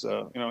was,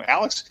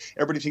 Alex.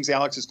 Everybody thinks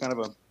Alex is kind of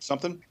a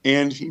something,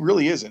 and he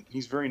really isn't.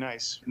 He's very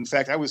nice. In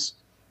fact, I was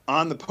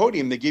on the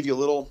podium. They give you a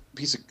little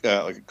piece of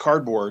like a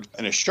cardboard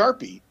and a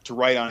Sharpie to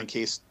write on in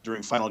case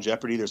during Final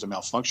Jeopardy there's a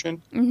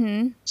malfunction.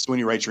 Mm-hmm. So when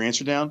you write your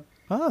answer down,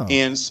 Oh.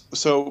 And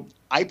so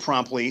I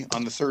promptly,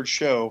 on the third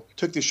show,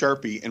 took the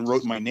Sharpie and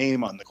wrote my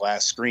name on the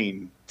glass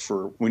screen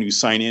for when you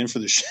sign in for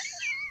the show.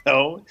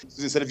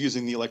 Instead of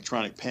using the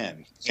electronic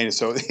pen. And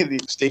so the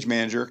stage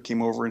manager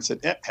came over and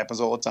said,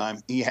 happens all the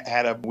time. He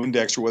had a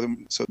Windexer with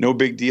him, so no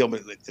big deal.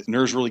 But the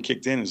nerves really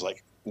kicked in. It was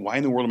like, why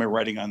in the world am I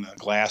writing on the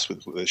glass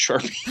with a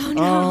Sharpie?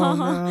 Oh,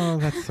 no,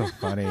 that's so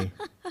funny.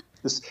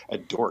 Just a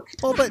dork.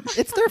 Well, but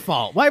it's their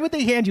fault. Why would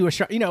they hand you a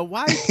Sharpie? You know,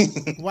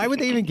 why would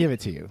they even give it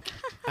to you?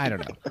 I don't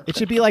know. It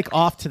should be like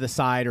off to the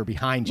side or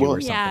behind you or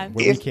something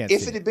where we can't see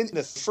if it had been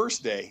the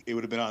first day, it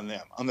would have been on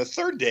them. On the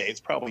third day, it's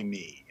probably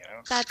me. You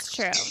know? That's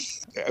true.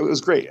 It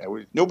was great.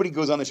 Nobody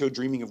goes on the show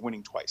dreaming of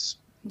winning twice.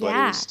 But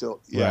it was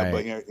still, Right.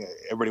 But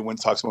everybody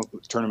talks about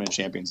tournament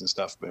champions and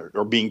stuff,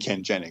 or being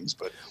Ken Jennings.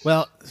 But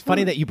well, it's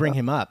funny that you bring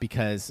him up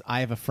because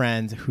I have a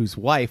friend whose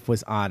wife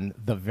was on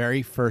the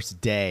very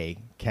first day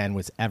Ken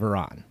was ever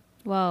on.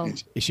 Whoa.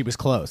 She was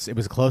close. It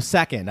was a close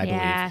second, I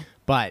believe.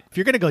 But if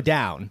you're going to go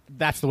down,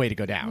 that's the way to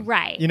go down.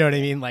 Right. You know what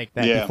I mean? Like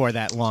that before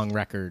that long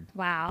record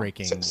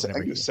breaking. I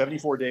think it was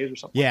 74 days or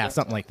something. Yeah, like that.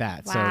 something like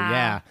that. Wow. So,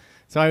 yeah.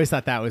 So I always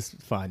thought that was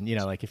fun. You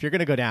know, like if you're going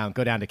to go down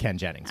to Ken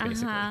Jennings,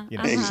 basically. You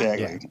know?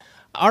 Exactly. Yeah.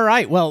 All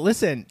right. Well,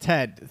 listen,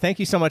 Ted, thank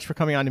you so much for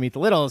coming on to Meet the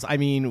Littles. I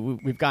mean,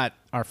 we've got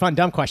our fun,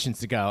 dumb questions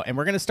to go, and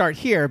we're going to start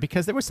here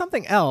because there was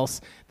something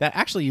else that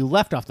actually you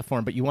left off the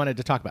form, but you wanted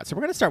to talk about. So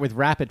we're going to start with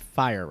rapid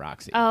fire,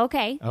 Roxy. Oh,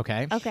 okay.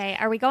 Okay. Okay.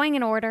 Are we going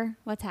in order?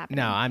 What's happening?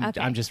 No,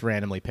 I'm just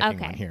randomly picking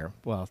Okay. one here.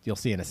 Well, you'll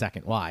see in a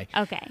second why.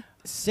 Okay.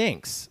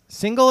 Sinks,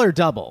 single or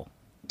double?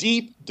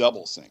 Deep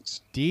double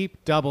sinks. Deep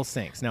double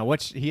sinks. Now,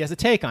 he has a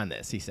take on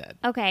this, he said.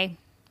 Okay.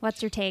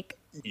 What's your take?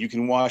 You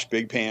can wash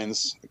big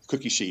pans,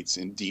 cookie sheets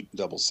in deep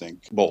double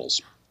sink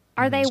bowls.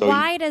 Are they So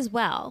wide as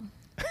well?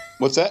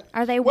 What's that?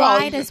 Are they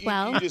wide as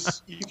well?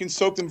 You can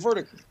soak them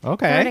vertically.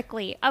 Okay.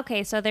 Vertically.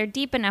 Okay, so they're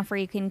deep enough where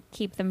you can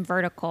keep them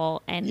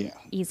vertical and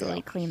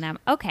easily clean them.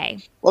 Okay.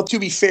 Well, to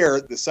be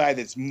fair, the side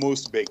that's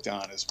most baked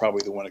on is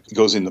probably the one that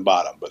goes in the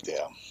bottom. But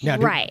Now,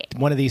 right.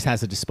 One of these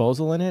has a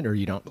disposal in it, or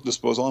you don't?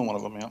 Disposal on one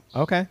of them,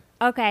 Okay.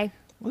 Okay.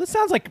 Well, this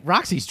sounds like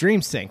Roxy's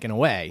dream sink in a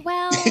way.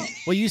 Well,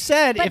 well, you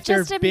said but if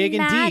they're just big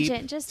and imagine,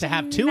 deep, just to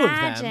have two of them.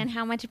 Imagine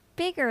how much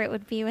bigger it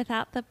would be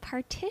without the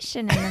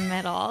partition in the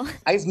middle.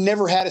 I've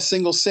never had a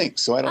single sink,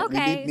 so I don't.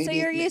 Okay, maybe, so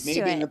you're used to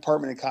maybe it. an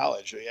apartment in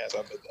college. Yeah,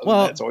 so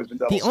Well, it's always been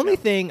double. the only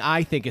thing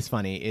I think is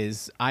funny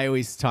is I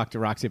always talk to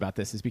Roxy about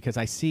this is because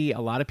I see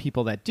a lot of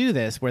people that do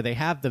this where they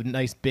have the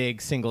nice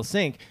big single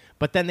sink,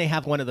 but then they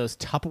have one of those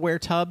Tupperware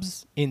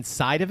tubs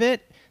inside of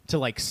it to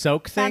like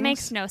soak things. That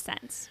makes no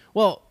sense.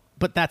 Well,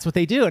 but that's what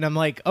they do. And I'm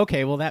like,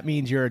 okay, well, that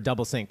means you're a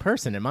double sink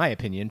person, in my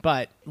opinion.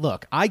 But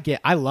look,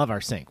 I love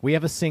our sink. We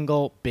have a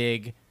single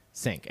big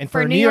sink. And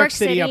for a New York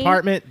City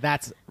apartment,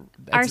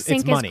 our sink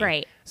it's money. is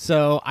great.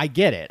 So I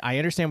get it. I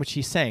understand what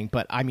she's saying.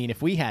 But I mean,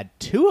 if we had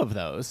two of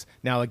those,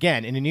 now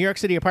again, in a New York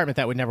City apartment,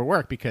 that would never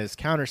work because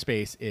counter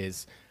space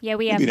is... Yeah,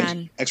 we have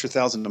none. Extra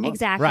 $1,000 a month.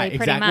 Exactly, right,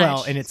 pretty much.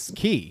 Well, and it's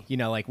key. You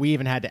know, like we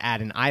even had to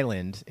add an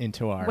island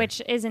into our...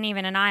 Which isn't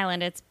even an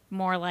island. It's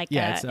more like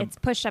it's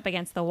pushed up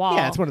against the wall.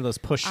 Yeah, it's one of those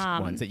push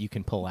ones that you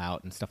can pull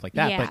out and stuff like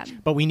that. Yeah.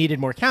 But we needed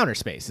more counter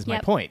space is my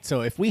point.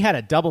 So if we had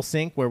a double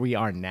sink where we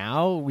are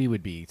now, we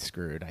would be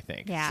screwed, I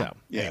think. Yeah. So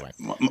Yeah. anyway.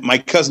 My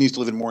cousin used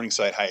to live in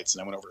Morningside Heights,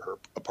 and I went over to her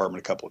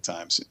apartment a couple of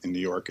times in New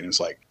York, and it was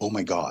like, oh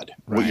my God,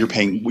 what you're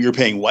paying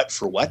what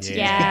for what?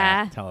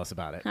 Yeah. Tell us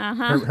about it.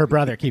 Uh-huh. Her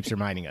brother keeps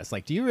reminding us,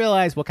 like, do you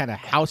realize what kind of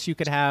house you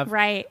could have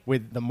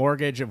with the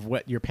mortgage of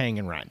what you're paying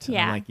in rent? And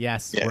I'm like,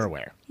 yes, we're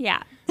aware.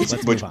 Yeah.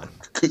 Let's move on.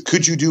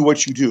 Could you do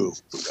what you do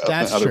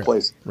That's other true.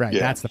 places? Right. Yeah.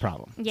 That's the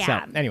problem.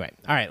 Yeah. So anyway,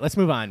 all right, let's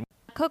move on.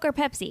 Coke or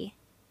Pepsi?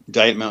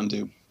 Diet Mountain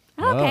Dew.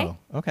 Oh, okay. Whoa,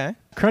 okay.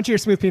 Crunchy or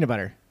smooth peanut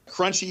butter?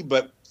 Crunchy,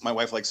 but my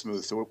wife likes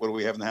smooth. So what do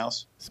we have in the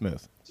house?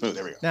 Smooth. Smooth.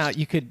 There we go. Now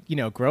you could,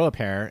 grow a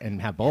pair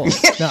and have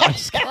both. No, I'm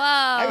just kidding.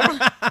 Whoa.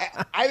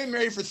 I've been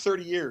married for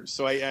 30 years,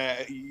 so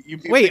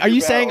Wait, are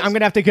you saying I'm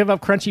going to have to give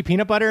up crunchy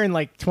peanut butter in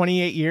like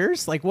 28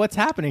 years? Like, what's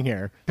happening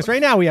here? Because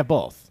right now we have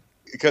both.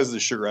 Because of the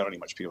sugar, I don't eat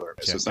much peanut butter,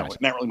 so it's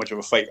not really much of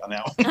a fight on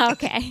that one.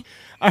 Okay.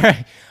 All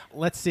right.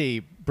 Let's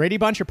see. Brady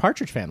Bunch or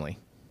Partridge Family?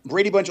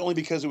 Brady Bunch only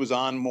because it was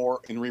on more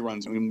in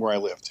reruns where I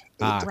lived.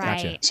 Gotcha.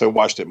 Right. So I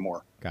watched it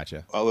more.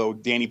 Gotcha. Although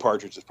Danny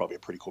Partridge is probably a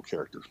pretty cool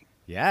character.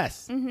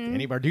 Yes.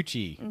 Danny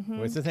Barducci.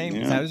 What's his name?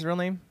 Yeah. Is that his real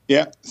name?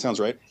 Yeah, sounds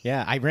right.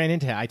 Yeah,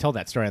 I told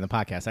that story on the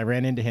podcast. I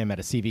ran into him at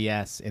a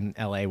CVS in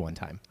LA one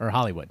time, or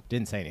Hollywood.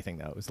 Didn't say anything,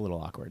 though. It was a little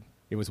awkward.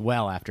 It was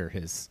well after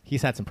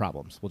he's had some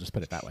problems. We'll just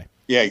put it that way.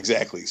 Yeah,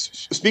 exactly.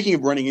 Speaking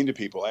of running into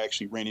people, I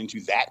actually ran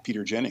into that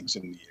Peter Jennings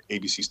in the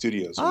ABC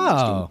studios.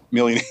 Oh.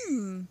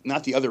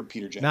 Not the other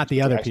Peter Jennings. Not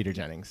the other Peter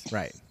Jennings,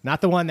 right.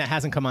 Not the one that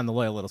hasn't come on the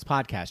Loyal Littles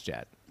podcast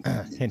yet.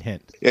 Hint,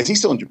 hint. Yeah, is he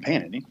still in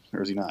Japan, isn't he?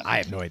 Or is he not? I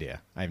have no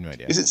idea.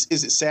 Is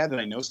it sad that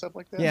I know stuff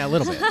like that? Yeah, a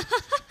little bit.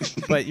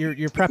 But you're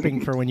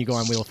prepping for when you go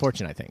on Wheel of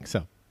Fortune, I think.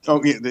 So. Oh,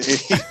 yeah.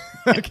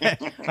 Okay.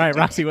 All right,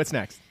 Roxy, what's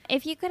next?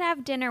 If you could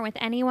have dinner with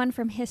anyone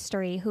from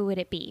history, who would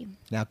it be?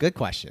 Now, good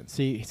question.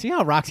 See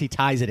how Roxy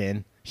ties it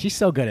in? She's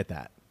so good at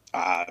that.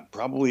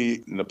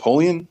 Probably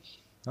Napoleon.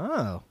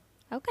 Oh.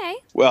 Okay.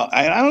 Well,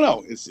 I don't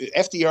know. It's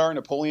FDR,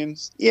 Napoleon.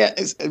 Yeah,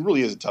 it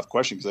really is a tough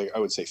question because I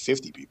would say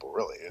 50 people,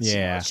 really.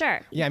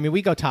 Sure. Yeah, I mean,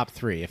 we go top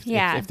 3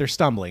 if they're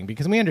stumbling,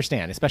 because we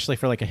understand, especially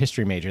for like a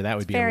history major, that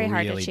would be a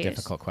really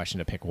difficult question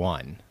to pick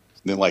one.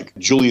 Then like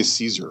Julius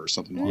Caesar or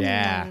something like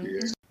that.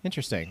 Yeah.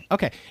 Interesting.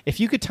 Okay. If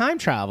you could time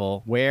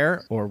travel,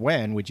 where or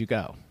when would you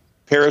go?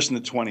 Paris in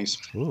the 20s.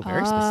 Ooh,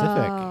 very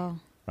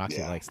specific.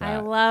 Roxy likes that. I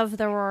love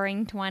the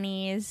Roaring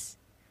 20s.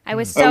 I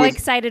was so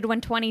excited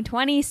when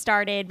 2020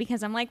 started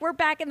because I'm like, we're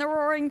back in the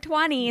Roaring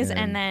 20s,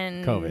 and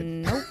then COVID.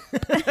 Nope.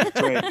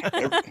 That's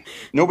right.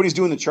 Nobody's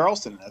doing the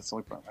Charleston. That's the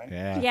only part, right?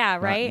 Yeah,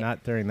 right?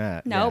 Not during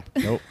that. Nope.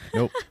 Yeah.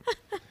 Nope.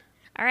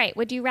 All right.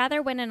 Would you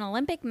rather win an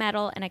Olympic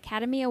medal, an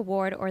Academy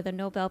Award, or the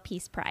Nobel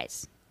Peace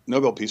Prize?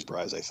 Nobel Peace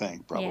Prize, I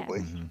think, probably.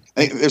 Yeah. Mm-hmm.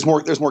 I think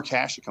there's more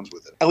cash that comes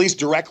with it. At least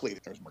directly,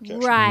 there's more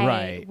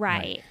cash.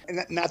 Right.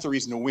 And that's the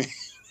reason to win.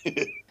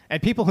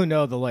 And people who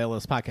know the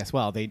Loyalist podcast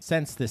well, they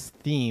sense this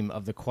theme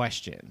of the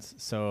questions.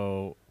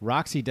 So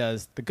Roxy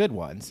does the good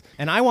ones.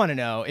 And I want to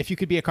know, if you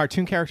could be a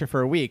cartoon character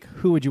for a week,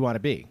 who would you want to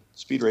be?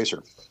 Speed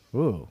Racer.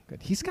 Ooh,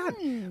 good. He's got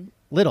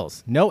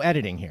Littles, no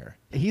editing here.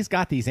 He's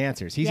got these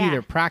answers. He's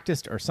either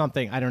practiced or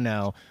something. I don't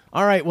know.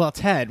 All right, well,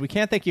 Ted, we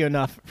can't thank you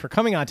enough for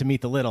coming on to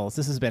Meet the Littles.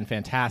 This has been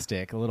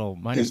fantastic. A little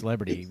minor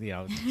celebrity, doing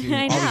all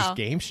these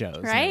game shows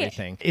and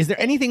everything. Is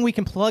there anything we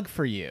can plug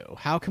for you?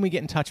 How can we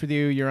get in touch with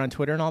you? You're on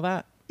Twitter and all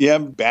that? Yeah,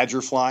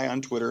 Badgerfly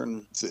on Twitter,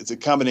 and it's a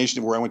combination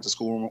of where I went to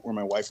school, where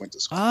my wife went to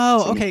school.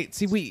 Oh, okay.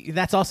 See,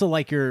 that's also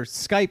like your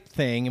Skype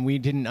thing, and we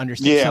didn't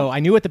understand. Yeah. So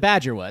I knew what the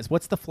Badger was.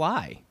 What's the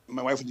Fly?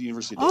 My wife went to the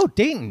University of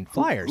Dayton. Dayton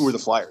Flyers. Who are the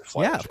Flyers?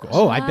 Yeah, of course.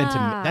 Oh, I've been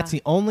to. That's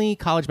the only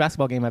college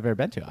basketball game I've ever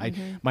been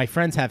to. My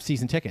friends have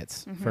season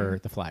tickets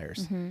for the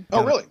Flyers.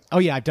 Oh, really? Oh,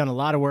 yeah. I've done a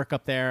lot of work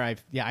up there. I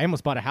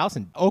almost bought a house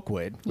in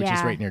Oakwood, which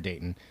is right near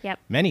Dayton. Yep.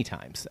 Many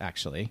times,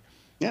 actually.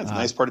 Yeah, it's a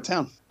nice part of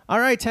town. All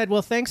right, Ted.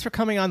 Well, thanks for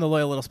coming on the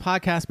Loyal Littles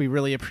podcast. We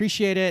really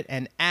appreciate it.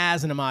 And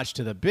as an homage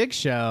to the big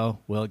show,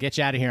 we'll get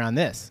you out of here on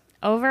this.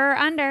 Over or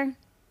under?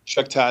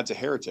 Chuck Todd's a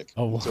heretic.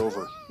 Oh, it's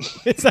over.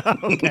 It's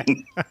okay.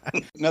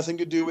 Nothing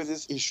to do with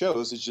his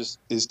shows. It's just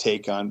his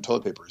take on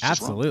toilet paper. It's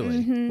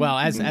absolutely. Well,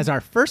 as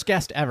our first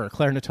guest ever,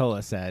 Claire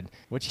Natola said,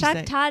 what'd she say?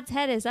 Chuck Todd's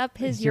head is up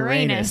his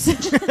Uranus.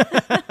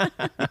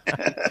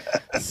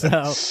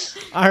 So,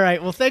 all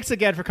right. Well, thanks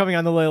again for coming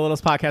on the Loyal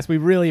Littles podcast. We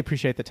really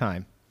appreciate the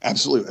time.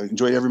 Absolutely. I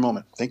enjoyed every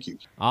moment. Thank you.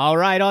 All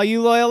right, all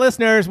you loyal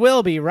listeners,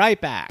 we'll be right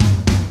back.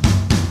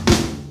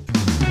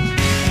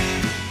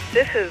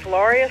 This is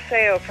Laurie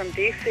Aseo from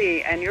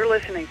D.C., and you're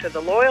listening to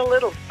the Loyal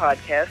Littles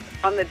podcast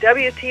on the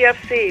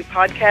WTFC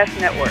Podcast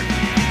Network.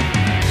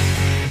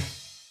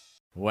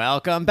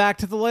 Welcome back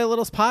to the Loyal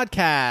Littles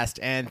podcast,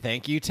 and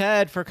thank you,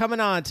 Ted, for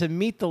coming on to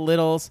Meet the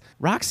Littles.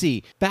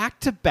 Roxy,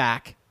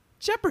 back-to-back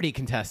Jeopardy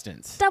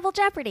contestants. Double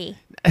Jeopardy.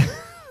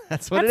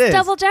 That's what it is.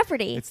 Double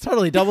Jeopardy. It's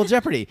totally double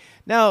Jeopardy.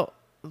 Now,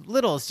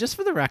 Littles, just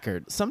for the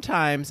record,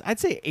 sometimes I'd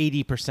say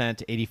 80%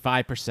 to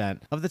 85%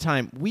 of the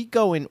time we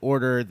go in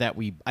order that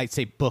I'd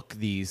say book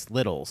these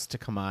Littles to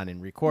come on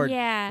and record.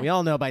 Yeah. We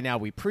all know by now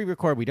we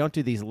pre-record. We don't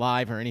do these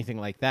live or anything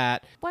like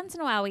that. Once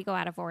in a while we go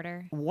out of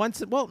order. More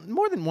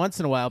than once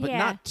in a while, but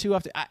not too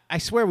often. I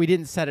swear we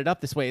didn't set it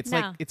up this way. It's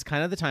like it's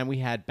kind of the time we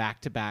had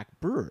back-to-back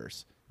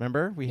brewers.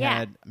 Remember? We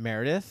had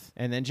Meredith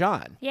and then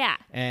John. Yeah.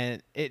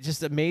 And it's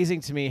just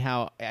amazing to me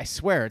how, I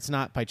swear, it's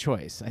not by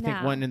choice. I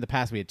think one in the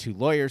past we had 2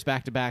 lawyers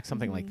back to back,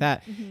 something like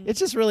that. It's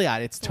just really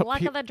odd. It's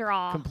luck of the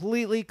draw.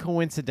 Completely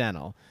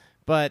coincidental.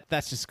 But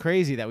that's just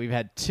crazy that we've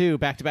had 2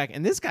 back to back.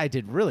 And this guy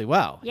did really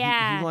well.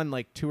 Yeah. He won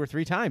like 2 or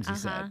 3 times, he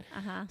said.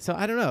 So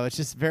I don't know. It's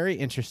just very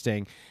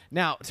interesting.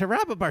 Now, to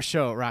wrap up our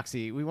show,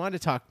 Roxy, we wanted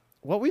to talk.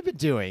 What we've been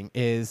doing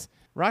is,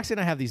 Roxy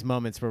and I have these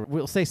moments where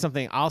we'll say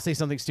something, I'll say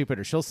something stupid,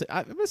 or she'll say,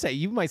 I'm going to say,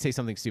 you might say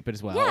something stupid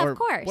as well. Yeah, or of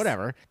course.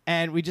 Whatever.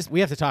 And we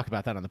have to talk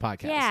about that on the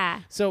podcast. Yeah.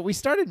 So we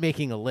started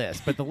making a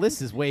list, but the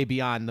list is way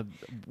beyond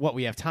what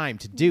we have time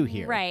to do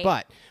here. Right.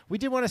 But we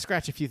did want to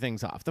scratch a few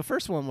things off. The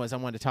first one was I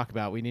wanted to talk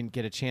about, we didn't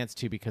get a chance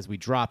to because we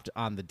dropped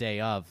on the day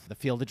of the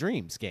Field of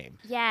Dreams game.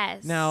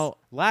 Yes. Now,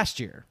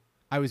 last year,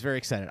 I was very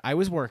excited. I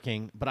was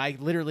working, but I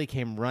literally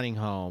came running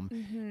home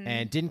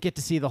and didn't get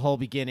to see the whole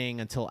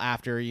beginning until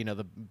after,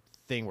 the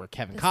thing where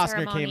Kevin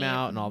Costner came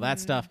out and all that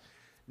stuff.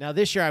 Now,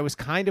 this year I was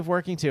kind of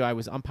working too. I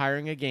was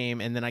umpiring a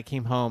game, and then I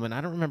came home, and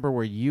I don't remember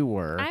where you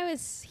were. I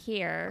was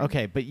here.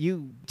 Okay, but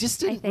you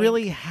just didn't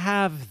really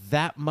have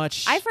that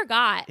much. I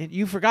forgot.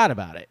 You forgot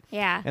about it.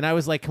 Yeah. And I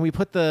was like, can we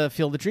put the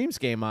Field of Dreams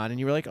game on? And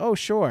you were like, oh,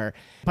 sure.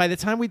 By the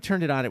time we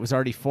turned it on, it was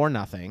already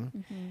 4-0.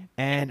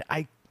 And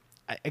I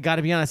got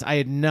to be honest, I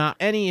had not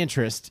any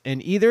interest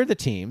in either of the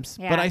teams,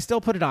 but I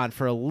still put it on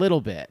for a little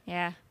bit.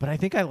 Yeah. But I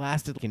think I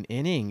lasted like an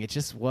inning. It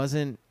just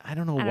wasn't, I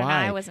don't know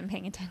why. I wasn't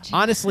paying attention.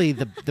 Honestly,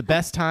 the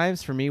best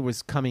times for me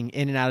was coming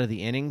in and out of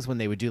the innings when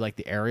they would do like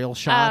the aerial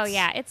shots. Oh,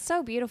 yeah. It's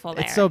so beautiful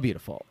there. It's so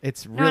beautiful.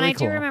 It's really cool. And I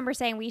do remember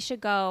saying we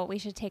should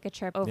take a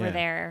trip over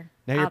there.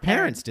 Now, your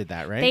parents did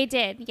that, right? They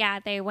did. Yeah.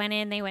 They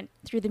went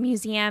through the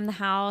museum, the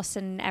house,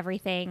 and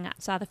everything,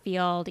 saw the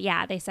field.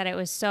 Yeah. They said it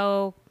was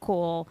so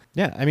cool.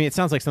 Yeah. I mean, it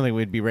sounds like something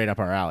would be right up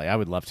our alley. I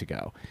would love to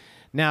go.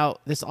 Now,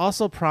 this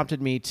also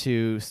prompted me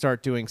to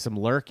start doing some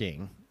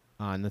lurking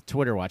on the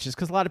Twitter watches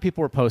because a lot of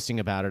people were posting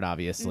about it,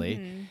 obviously.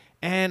 Mm-hmm.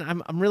 And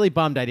I'm really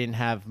bummed I didn't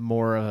have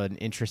more of an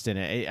interest in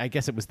it. I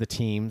guess it was the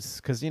teams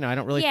because, I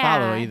don't really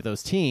follow either of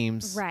those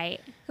teams. Right.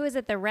 Who is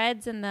it? The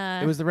Reds and the...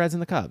 It was the Reds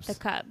and the Cubs. The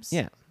Cubs.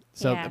 Yeah.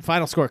 So the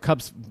final score,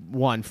 Cubs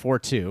won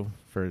 4-2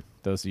 for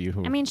those of you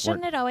who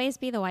shouldn't it always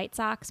be the White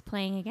Sox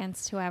playing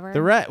against whoever?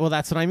 Well,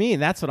 that's what I mean.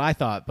 That's what I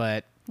thought,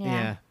 but...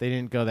 Yeah, they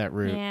didn't go that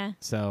route. Yeah.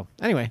 So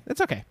anyway,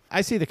 it's okay.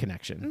 I see the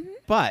connection. Mm-hmm.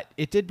 But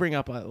it did bring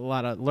up a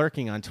lot of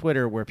lurking on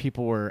Twitter where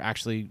people were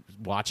actually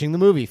watching the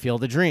movie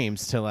Field of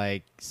Dreams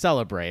to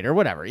celebrate or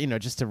whatever,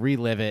 just to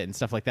relive it and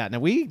stuff like that. Now,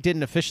 we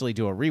didn't officially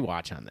do a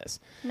rewatch on this.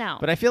 No.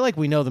 But I feel like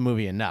we know the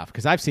movie enough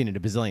because I've seen it a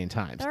bazillion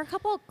times. There are a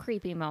couple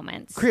creepy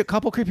moments.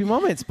 Creepy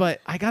moments,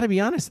 but I got to be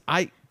honest,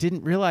 I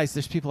didn't realize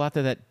there's people out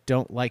there that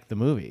don't like the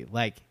movie,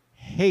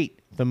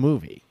 hate the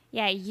movie.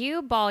 Yeah,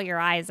 you bawl your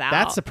eyes out.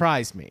 That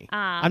surprised me.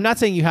 I'm not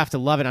saying you have to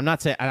love it.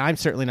 I'm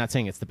certainly not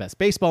saying it's the best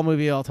baseball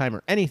movie of all time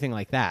or anything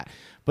like that.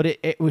 But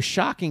it was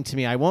shocking to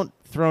me. I won't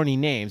throw any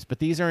names, but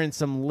these are in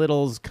some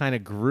Littles kind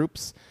of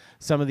groups,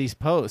 some of these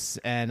posts.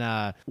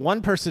 And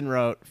one person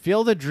wrote,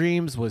 Field of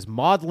Dreams was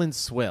maudlin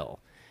swill.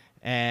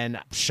 And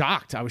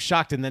I was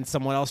shocked. And then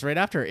someone else right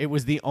after, it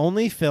was the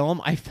only film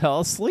I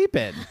fell asleep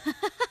in.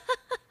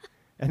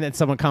 And then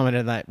someone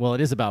commented that, well, it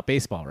is about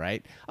baseball,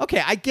 right?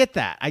 Okay, I get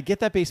that. I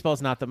get that baseball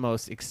is not the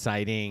most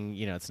exciting,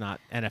 it's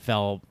not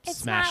NFL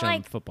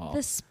smash-em football.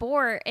 The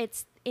sport,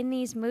 it's in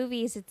these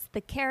movies, it's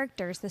the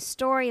characters, the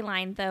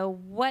storyline,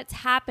 what's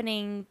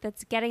happening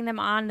that's getting them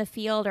on the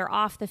field or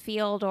off the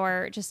field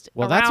or just around the field.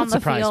 Well, that's what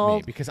surprised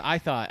me because I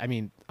thought,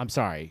 I'm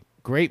sorry,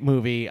 great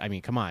movie.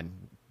 Come on.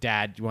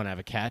 Dad, you want to have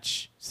a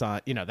catch? So,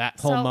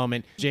 that whole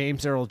moment.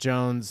 James Earl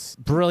Jones,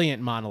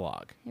 brilliant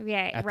monologue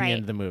at the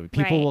end of the movie.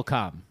 People will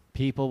come.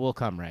 People will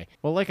come, Ray.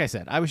 Well, like I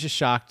said, I was just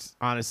shocked,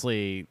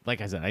 honestly.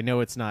 Like I said, I know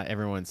it's not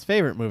everyone's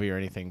favorite movie or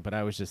anything, but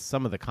I was just,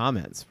 some of the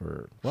comments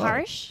were... Whoa.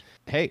 Harsh?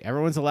 Hey,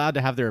 everyone's allowed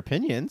to have their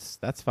opinions.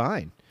 That's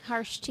fine.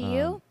 Harsh to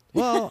you?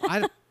 Well,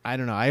 I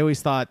don't know. I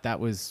always thought that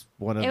was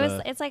one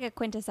of It's like a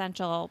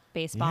quintessential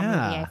baseball movie,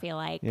 I feel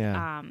like.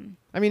 Yeah.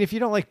 If you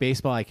don't like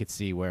baseball, I could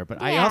see where.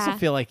 But I also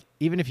feel like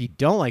even if you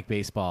don't like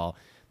baseball...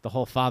 The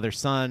whole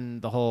father-son,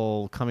 the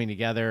whole coming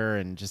together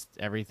and just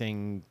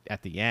everything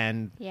at the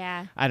end.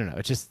 Yeah. I don't know.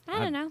 It's just... I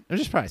don't know. I'm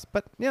just surprised.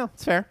 But,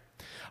 it's fair.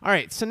 All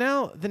right. So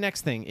now the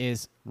next thing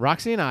is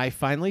Roxy and I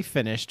finally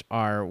finished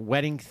our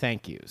wedding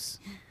thank yous.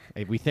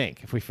 We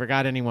think. If we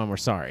forgot anyone, we're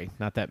sorry.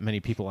 Not that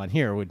many people on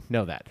here would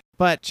know that.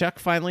 But Chuck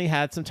finally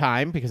had some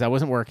time, because I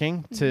wasn't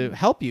working, to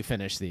help you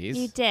finish these.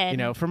 You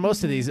did. For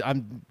most of these,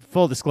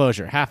 full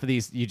disclosure, half of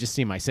these, you just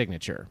see my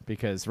signature,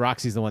 because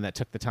Roxy's the one that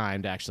took the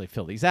time to actually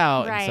fill these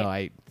out. Right. And so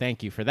I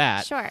thank you for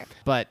that. Sure.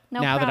 But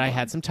No now problem. that I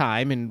had some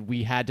time and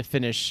we had to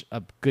finish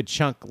a good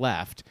chunk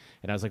left,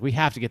 and I was like, we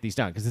have to get these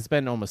done, because it's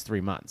been almost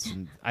 3 months.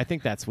 And I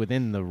think that's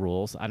within the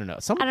rules. I don't know.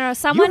 Someone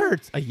You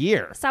heard a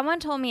year. Someone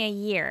told me a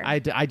year. I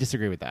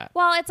disagree with that.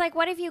 Well, it's like,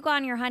 what if you go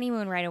on your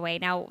honeymoon right away?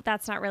 Now,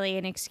 that's not really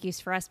an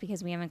excuse for us because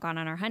we haven't gone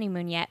on our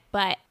honeymoon yet,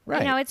 but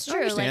right. It's true.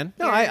 I understand.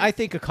 I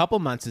think a couple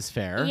months is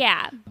fair.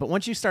 Yeah. But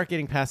once you start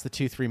getting past the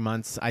 2-3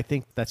 months, I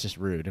think that's just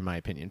rude, in my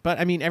opinion. But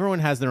everyone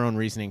has their own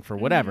reasoning for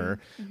whatever.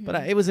 Mm-hmm.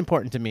 But it was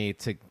important to me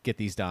to get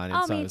these done.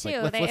 And so me I was too.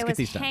 Like, let's get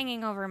these done. It was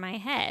hanging over my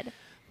head.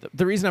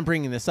 The reason I'm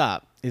bringing this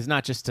up is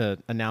not just to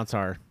announce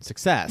our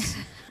success,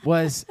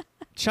 was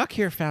Chuck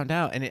here found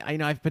out,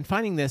 and I've been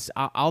finding this.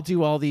 I'll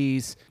do all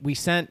these. We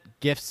sent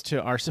gifts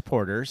to our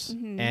supporters,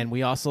 and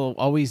we also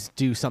always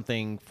do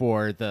something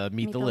for the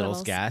Meet the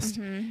Littles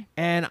guest. Mm-hmm.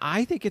 And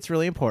I think it's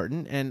really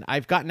important, and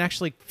I've gotten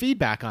actually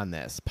feedback on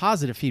this,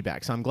 positive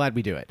feedback, so I'm glad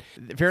we do it.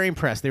 Very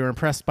impressed. They were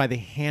impressed by the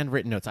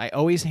handwritten notes. I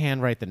always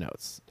handwrite the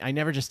notes. I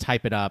never just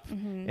type it up,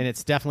 and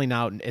it's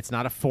definitely it's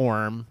not a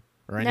form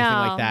or anything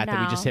like that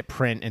we just hit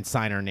print and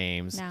sign our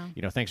names.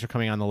 No. Thanks for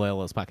coming on the Loyal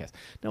Littles podcast.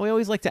 No, we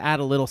always like to add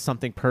a little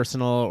something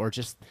personal or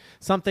just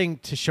something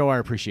to show our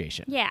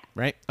appreciation. Yeah.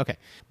 Right? Okay.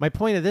 My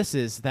point of this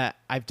is that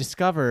I've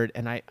discovered,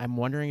 and I'm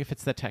wondering if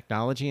it's the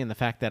technology and the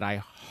fact that I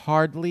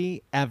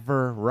hardly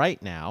ever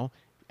write now.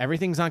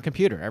 Everything's on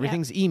computer.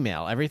 Everything's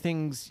email.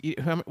 When's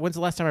the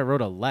last time I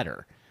wrote a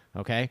letter?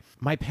 Okay.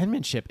 My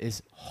penmanship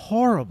is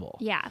horrible.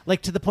 Yeah.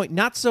 Like to the point,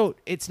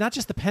 it's not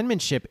just the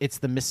penmanship, it's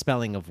the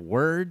misspelling of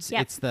words.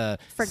 Yep. It's the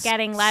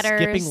forgetting letters.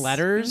 Skipping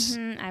letters.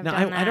 Mm-hmm. I've now,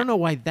 done that. I don't know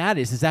why that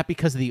is. Is that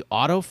because of the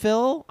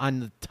autofill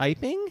on the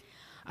typing?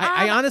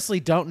 I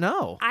honestly don't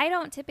know. I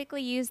don't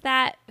typically use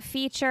that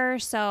feature,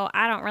 so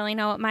I don't really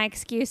know what my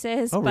excuse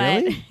is. Oh,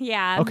 but really?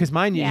 Yeah. Oh, because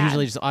mine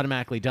usually just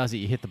automatically does it.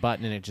 You hit the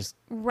button and it just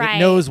Right. it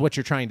knows what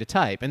you're trying to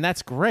type. And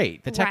that's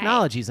great. The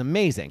technology is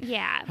amazing.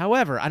 Yeah.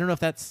 However, I don't know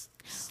if that's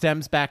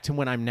stems back to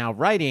when I'm now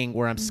writing,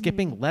 where I'm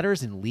skipping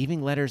letters and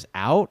leaving letters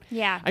out.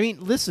 Yeah.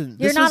 Listen.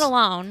 You're not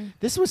alone.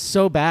 This was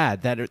so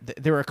bad that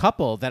there were a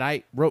couple that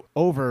I wrote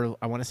over,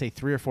 I want to say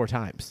 3 or 4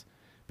 times.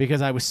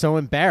 because I was so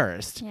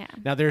embarrassed. Yeah.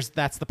 Now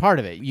that's the part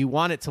of it. You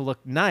want it to look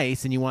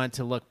nice and you want it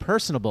to look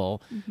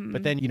personable,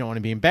 but then you don't want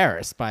to be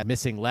embarrassed by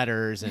missing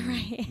letters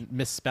and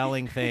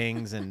misspelling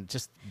things and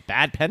just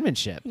bad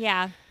penmanship.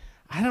 Yeah.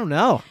 I don't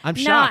know. I'm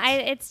shocked. No,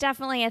 it's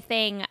definitely a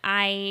thing.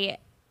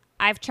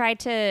 I've tried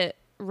to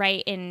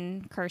write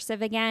in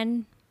cursive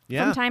again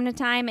from time to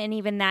time, and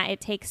even that, it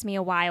takes me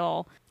a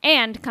while.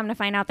 And come to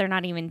find out, they're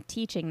not even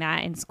teaching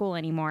that in school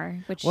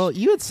anymore, which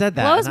you had said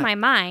that blows my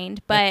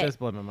mind. But that does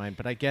blow my mind.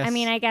 But I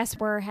guess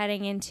we're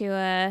heading into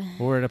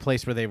we're at a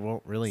place where they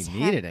won't really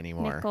need it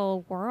anymore.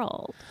 Technical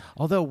world.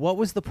 Although, what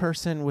was the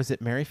person? Was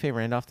it Mary Faye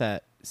Randolph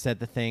that said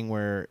the thing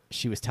where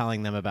she was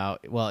telling them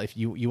about, well, if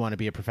you want to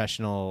be a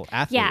professional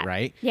athlete,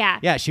 right? Yeah.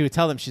 Yeah. She would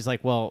tell them, she's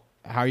like, well,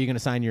 how are you going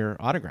to sign your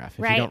autograph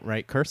if you don't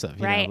write cursive?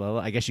 You know, well,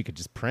 I guess you could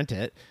just print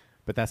it.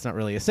 But that's not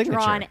really a signature.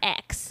 Draw an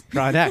X.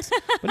 Draw an X.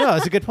 But no, it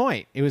was a good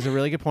point. It was a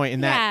really good point in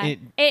that it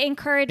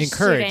encouraged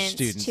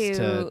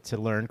students to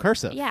learn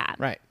cursive. Yeah.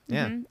 Right.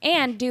 Yeah. Mm-hmm.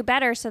 And do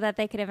better so that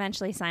they could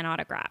eventually sign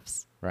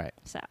autographs. Right.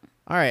 So.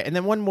 All right. And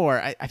then one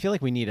more. I feel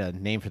like we need a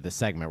name for this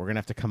segment. We're going to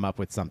have to come up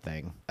with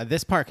something.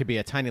 This part could be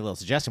a tiny little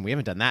suggestion. We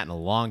haven't done that in a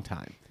long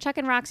time. Chuck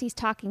and Roxy's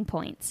Talking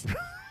Points.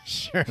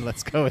 Sure.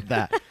 Let's go with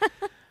that.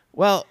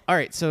 Well, all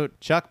right, so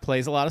Chuck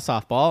plays a lot of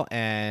softball,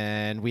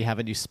 and we have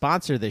a new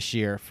sponsor this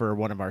year for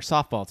one of our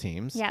softball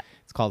teams. Yep.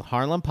 It's called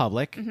Harlem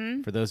Public.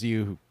 For those of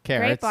you who care.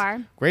 Great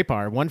bar. Great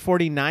bar,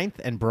 149th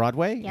and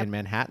Broadway in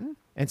Manhattan.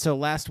 And so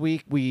last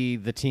week,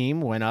 the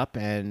team went up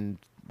and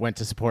went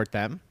to support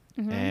them,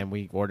 and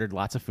we ordered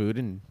lots of food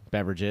and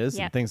beverages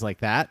and things like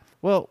that.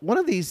 Well, one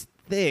of these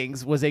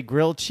things was a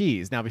grilled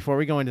cheese. Now, before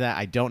we go into that,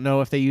 I don't know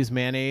if they use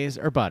mayonnaise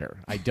or butter.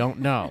 I don't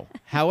know.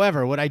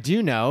 However, what I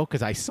do know,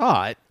 because I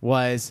saw it,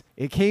 was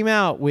it came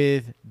out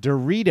with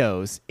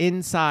Doritos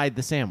inside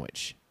the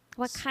sandwich.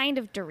 What kind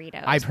of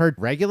Doritos? I've heard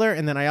regular,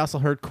 and then I also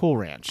heard Cool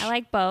Ranch. I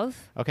like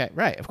both. Okay,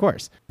 right, of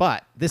course.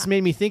 But this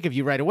made me think of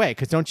you right away,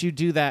 because don't you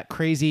do that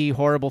crazy,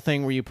 horrible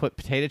thing where you put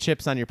potato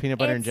chips on your peanut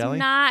butter and jelly?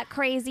 It's not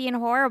crazy and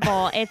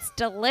horrible. It's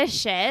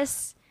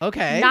delicious.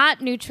 Okay.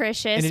 Not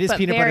nutritious, and it is but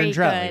peanut very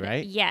butter and jelly, good.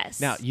 right?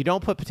 Yes. Now, you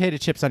don't put potato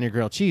chips on your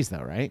grilled cheese,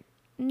 though, right?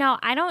 No,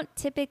 I don't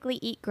typically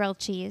eat grilled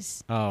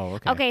cheese. Oh,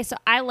 okay. Okay, so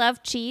I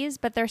love cheese,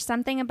 but there's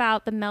something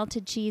about the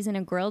melted cheese in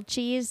a grilled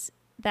cheese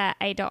that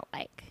I don't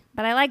like.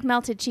 But I like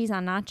melted cheese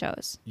on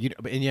nachos.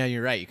 And yeah,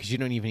 you're right, because you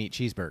don't even eat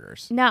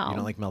cheeseburgers. No. You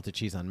don't like melted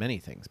cheese on many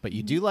things, but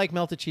you do like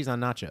melted cheese on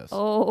nachos.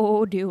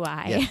 Oh, do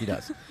I? Yes, he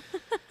does.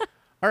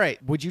 All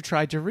right, would you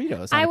try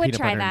Doritos on I a would peanut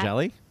try butter that. and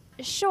jelly?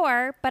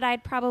 Sure, but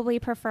I'd probably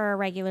prefer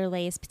regular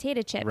Lay's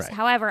potato chips. Right.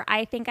 However,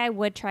 I think I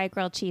would try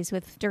grilled cheese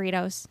with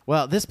Doritos.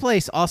 Well, this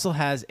place also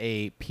has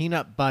a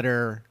peanut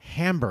butter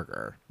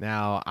hamburger.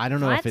 Now, I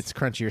don't know if it's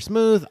crunchy or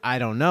smooth. I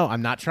don't know.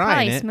 I'm not trying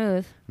Probably it.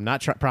 smooth. I'm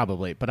not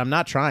probably, but I'm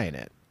not trying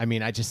it. I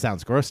mean, it just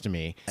sounds gross to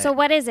me. So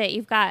what is it?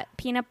 You've got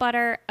peanut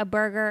butter, a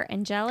burger,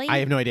 and jelly? I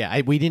have no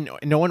idea.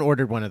 No one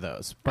ordered one of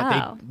those,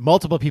 but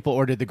multiple people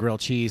ordered the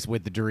grilled cheese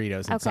with the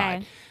Doritos inside.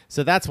 Okay.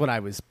 So that's what I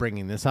was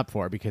bringing this up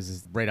for, because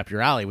it's right up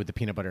your alley with the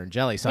peanut butter and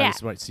jelly. So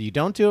so you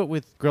don't do it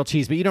with grilled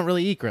cheese, but you don't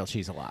really eat grilled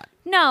cheese a lot.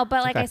 No,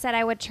 but like I said,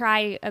 I would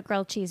try a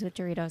grilled cheese with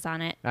Doritos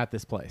on it. At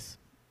this place.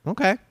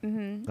 Okay.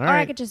 Mm-hmm. All or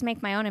right. I could just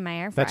make my own in my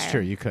air fryer. That's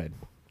true. You could.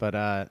 But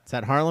it's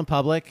at Harlem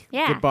Public.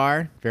 Yeah. Good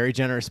bar. Very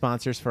generous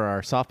sponsors for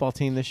our softball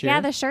team this year.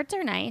 Yeah, the shirts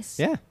are nice.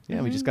 Yeah.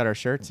 We just got our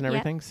shirts and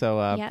everything.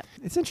 So Yep.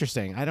 it's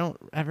interesting. I don't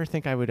ever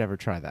think I would ever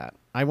try that.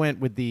 I went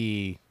with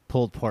the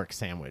pulled pork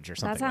sandwich or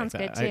something sounds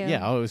like that. good, too.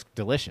 It was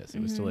delicious.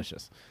 It was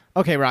delicious.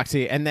 Okay,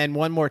 Roxy. And then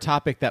one more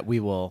topic that we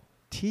will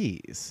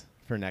tease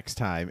for next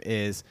time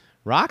is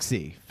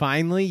Roxy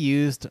finally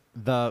used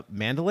the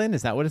mandolin.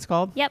 Is that what it's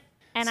called? Yep.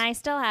 And I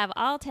still have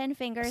all 10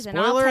 fingers and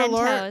Spoiler all 10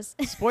 alert. toes.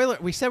 Spoiler.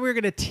 We said we were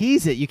going to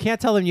tease it. You can't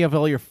tell them you have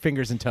all your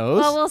fingers and toes.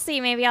 Well, we'll see.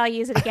 Maybe I'll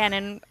use it again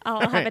and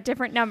I'll have a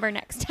different number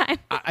next time.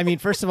 I mean,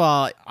 first of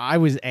all, I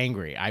was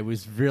angry. I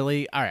was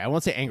really, all right, I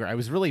won't say angry. I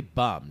was really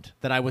bummed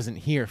that I wasn't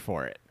here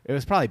for it. It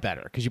was probably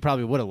better because you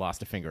probably would have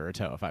lost a finger or a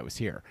toe if I was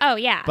here. Oh,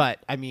 yeah. But,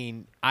 I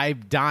mean,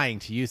 I'm dying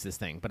to use this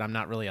thing, but I'm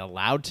not really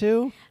allowed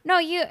to. No,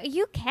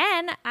 you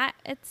can.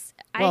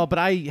 But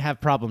I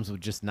have problems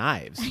with just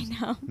knives. I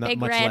know. Not Big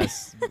much Red.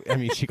 less. I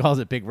mean, she calls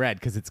it Big Red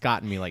because it's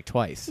gotten me like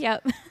twice.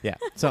 Yep. Yeah.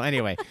 So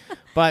anyway,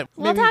 but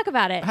we'll talk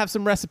about it. Have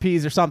some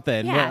recipes or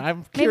something. Yeah. Well, I'm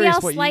Maybe curious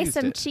I'll what you slice used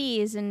some it.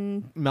 cheese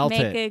and Melt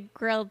make it. a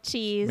grilled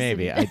cheese.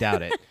 Maybe. I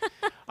doubt it.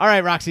 All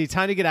right, Roxy,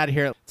 time to get out of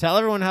here. Tell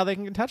everyone how they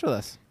can get in touch with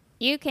us.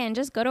 You can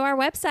just go to our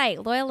website,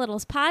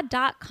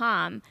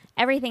 loyallittlespod.com.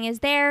 Everything is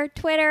there.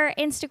 Twitter,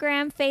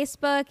 Instagram,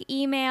 Facebook,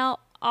 email,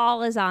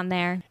 all is on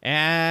there.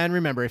 And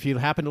remember, if you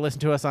happen to listen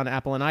to us on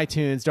Apple and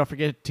iTunes, don't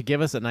forget to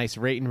give us a nice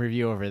rate and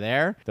review over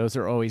there. Those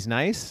are always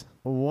nice.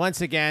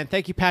 Once again,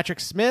 thank you, Patrick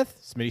Smith,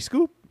 Smitty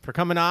Scoop, for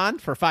coming on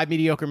for 5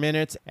 mediocre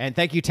minutes. And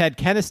thank you, Ted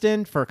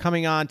Kenniston, for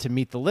coming on to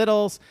Meet the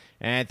Littles.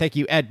 And thank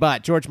you, Ed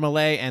Butt, George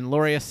Millay, and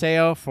Lori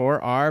Aseo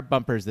for our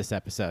bumpers this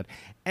episode.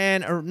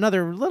 And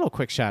another little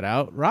quick shout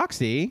out,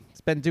 Roxy,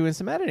 been doing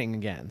some editing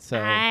again. So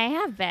I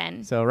have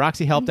been. So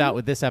Roxy helped out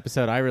with this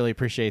episode. I really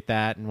appreciate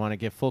that and want to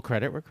give full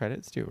credit where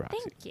credit's due, Roxy.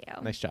 Thank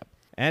you. Nice job.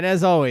 And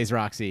as always,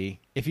 Roxy,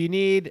 if you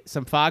need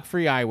some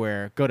fog-free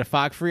eyewear, go to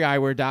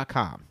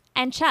fogfreeeyewear.com.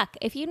 And Chuck,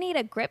 if you need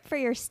a grip for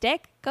your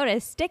stick, go to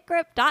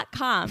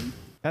stickgrip.com.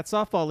 That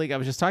softball league I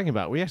was just talking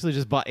about, we actually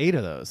just bought 8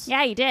 of those.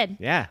 Yeah, you did.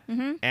 Yeah.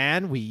 Mm-hmm.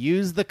 And we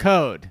use the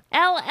code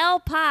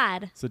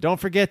LLPod. So don't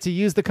forget to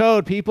use the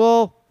code,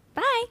 people.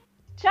 Bye.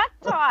 Chuck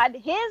Todd,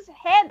 his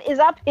head is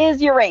up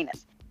his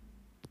Uranus.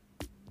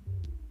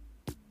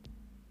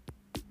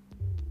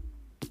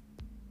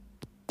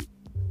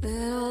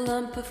 Little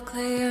lump of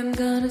clay, I'm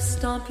gonna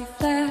stomp you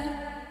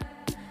flat.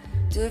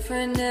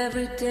 Different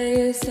every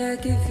day as I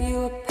give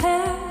you a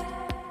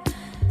pat.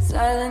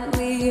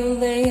 Silently you'll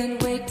lay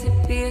and wait to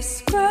be a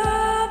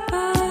scrub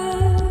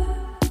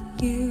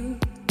of you.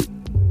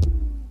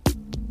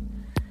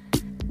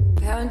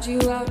 Pound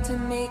you out to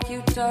make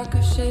you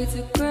darker shades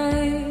of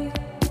gray.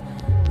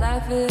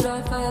 Laugh it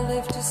off, I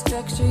live to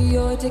structure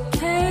your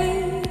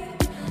decay.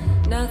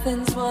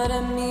 Nothing's what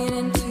I'm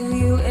meaning to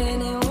you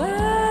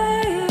anyway.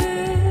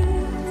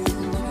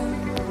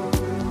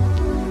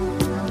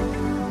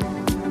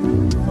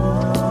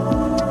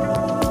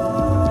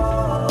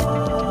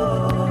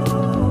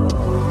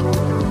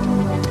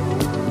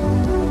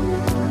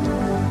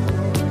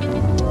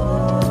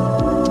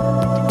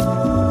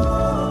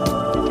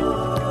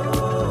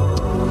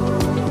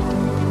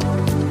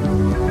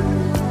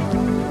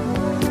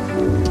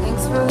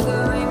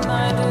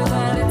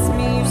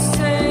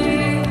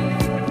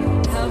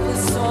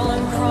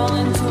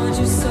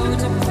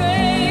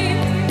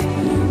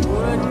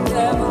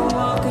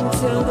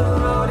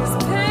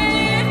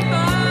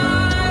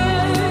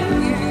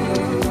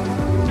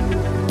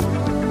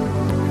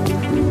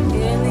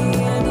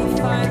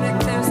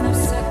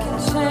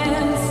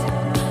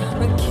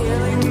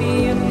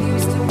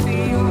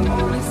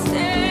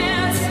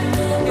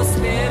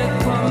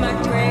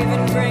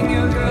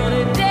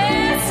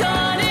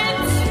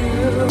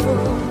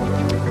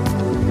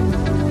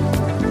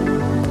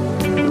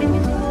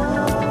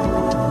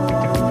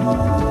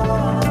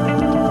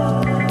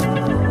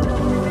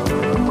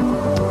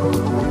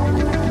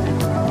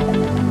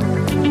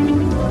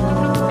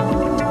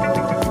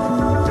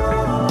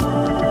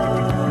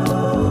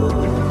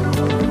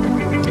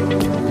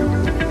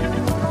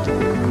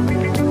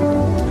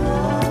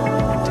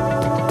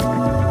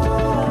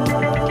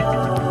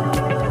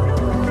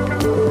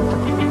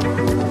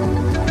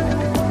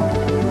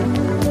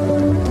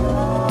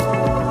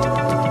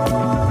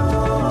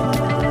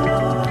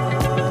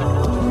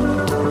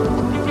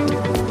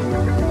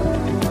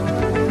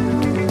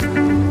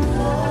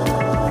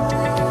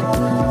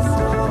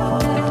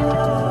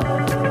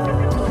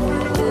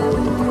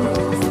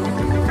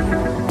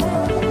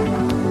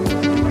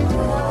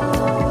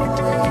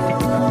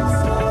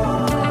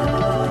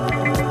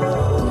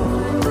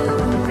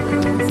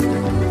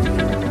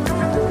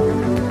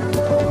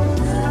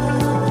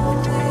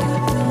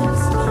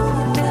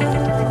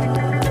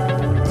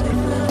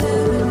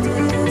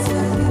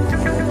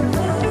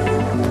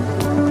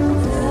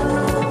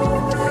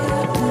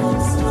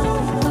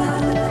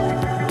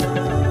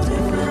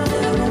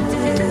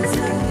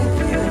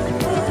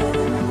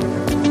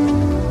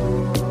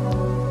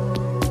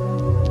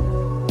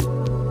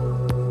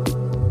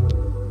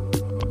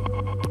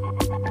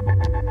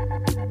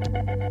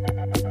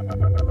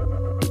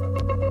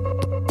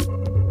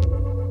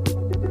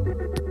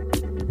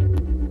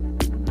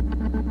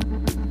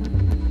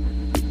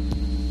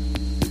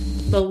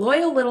 The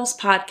Loyal Littles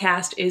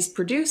podcast is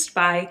produced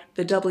by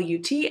the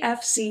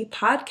WTFC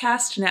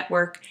Podcast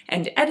Network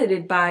and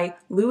edited by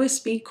Louis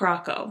B.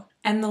 Crocco.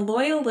 And the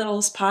Loyal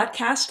Littles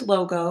podcast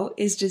logo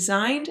is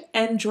designed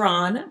and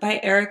drawn by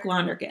Eric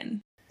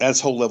Lonergan.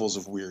 That's whole levels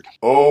of weird.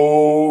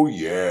 Oh,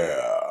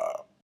 yeah.